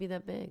it need to be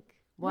that big?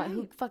 Why? Right.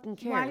 Who fucking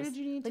cares? Why did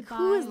you need to buy?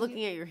 Who is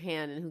looking at your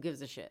hand and who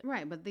gives a shit?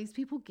 Right, but these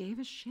people gave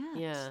a shit.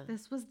 Yeah.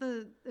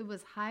 It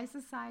was high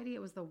society.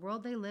 It was the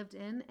world they lived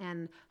in,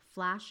 and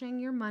flashing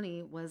your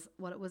money was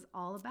what it was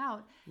all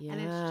about. Yeah.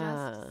 And it's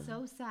just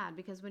so sad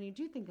because when you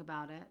do think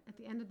about it, at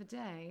the end of the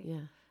day,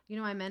 you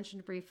know, I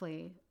mentioned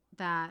briefly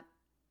that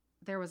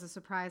there was a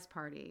surprise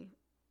party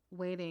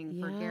waiting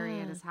for Gary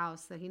at his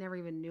house that he never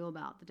even knew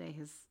about the day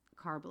his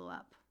car blew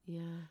up.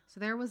 Yeah.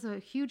 So there was a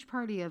huge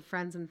party of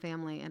friends and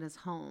family at his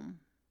home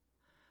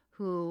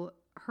who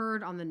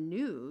heard on the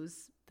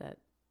news that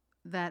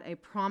a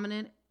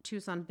prominent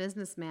Tucson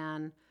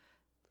businessman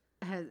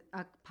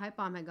a pipe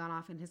bomb had gone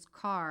off in his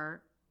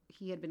car.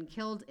 He had been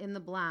killed in the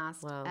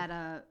blast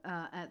at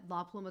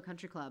La Paloma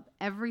Country Club.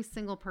 Every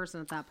single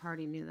person at that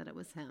party knew that it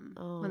was him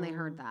when they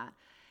heard that.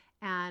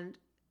 And,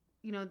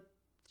 you know,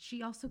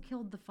 she also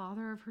killed the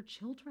father of her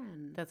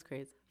children. That's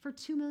crazy. For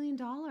 $2 million.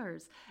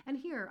 And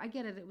here, I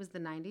get it. It was the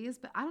 90s,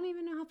 but I don't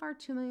even know how far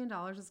 $2 million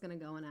is going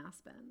to go in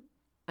Aspen.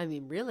 I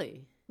mean,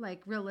 really?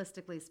 Like,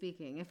 realistically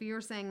speaking. If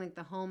you're saying, like,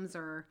 the homes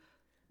are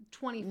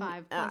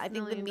 25 I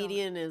think the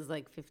median is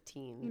like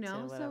 15. You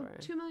know, so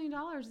 $2 million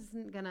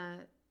isn't going to,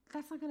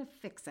 that's not going to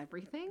fix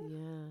everything.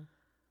 Yeah.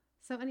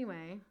 So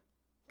anyway.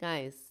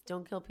 Guys,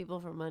 don't kill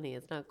people for money.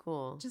 It's not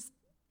cool. Just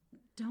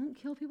don't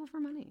kill people for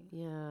money.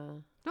 Yeah.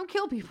 Don't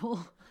kill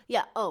people.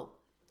 Yeah. Oh,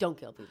 don't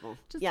kill people.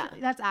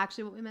 That's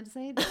actually what we meant to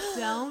say.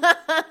 Don't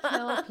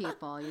kill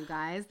people, you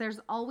guys. There's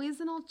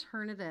always an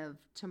alternative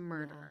to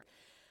murder.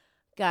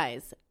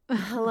 Guys,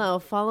 hello.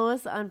 Follow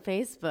us on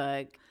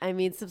Facebook. I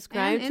mean,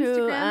 subscribe and to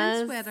Instagram us.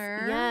 And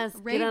Twitter. Yes.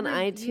 Rate, get on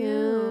review.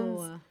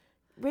 iTunes.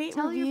 Rate,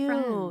 tell review.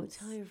 Your friends.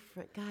 Tell your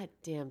friends. God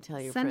damn, tell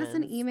your Send friends.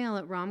 Send us an email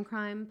at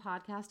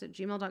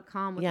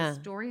romcrimepodcast@gmail.com with a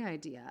story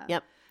idea.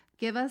 Yep.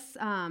 Give us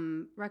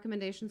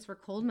recommendations for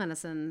cold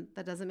medicine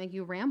that doesn't make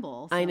you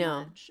ramble so I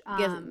know. much.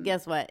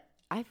 Guess what?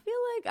 I feel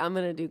like I'm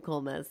going to do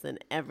cold medicine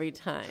every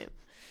time.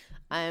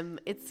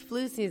 It's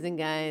flu season,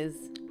 guys.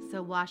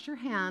 So wash your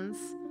hands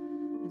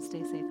and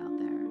stay safe out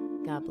there.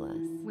 God bless.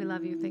 We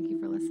love you. Thank you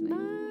for listening.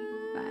 Bye.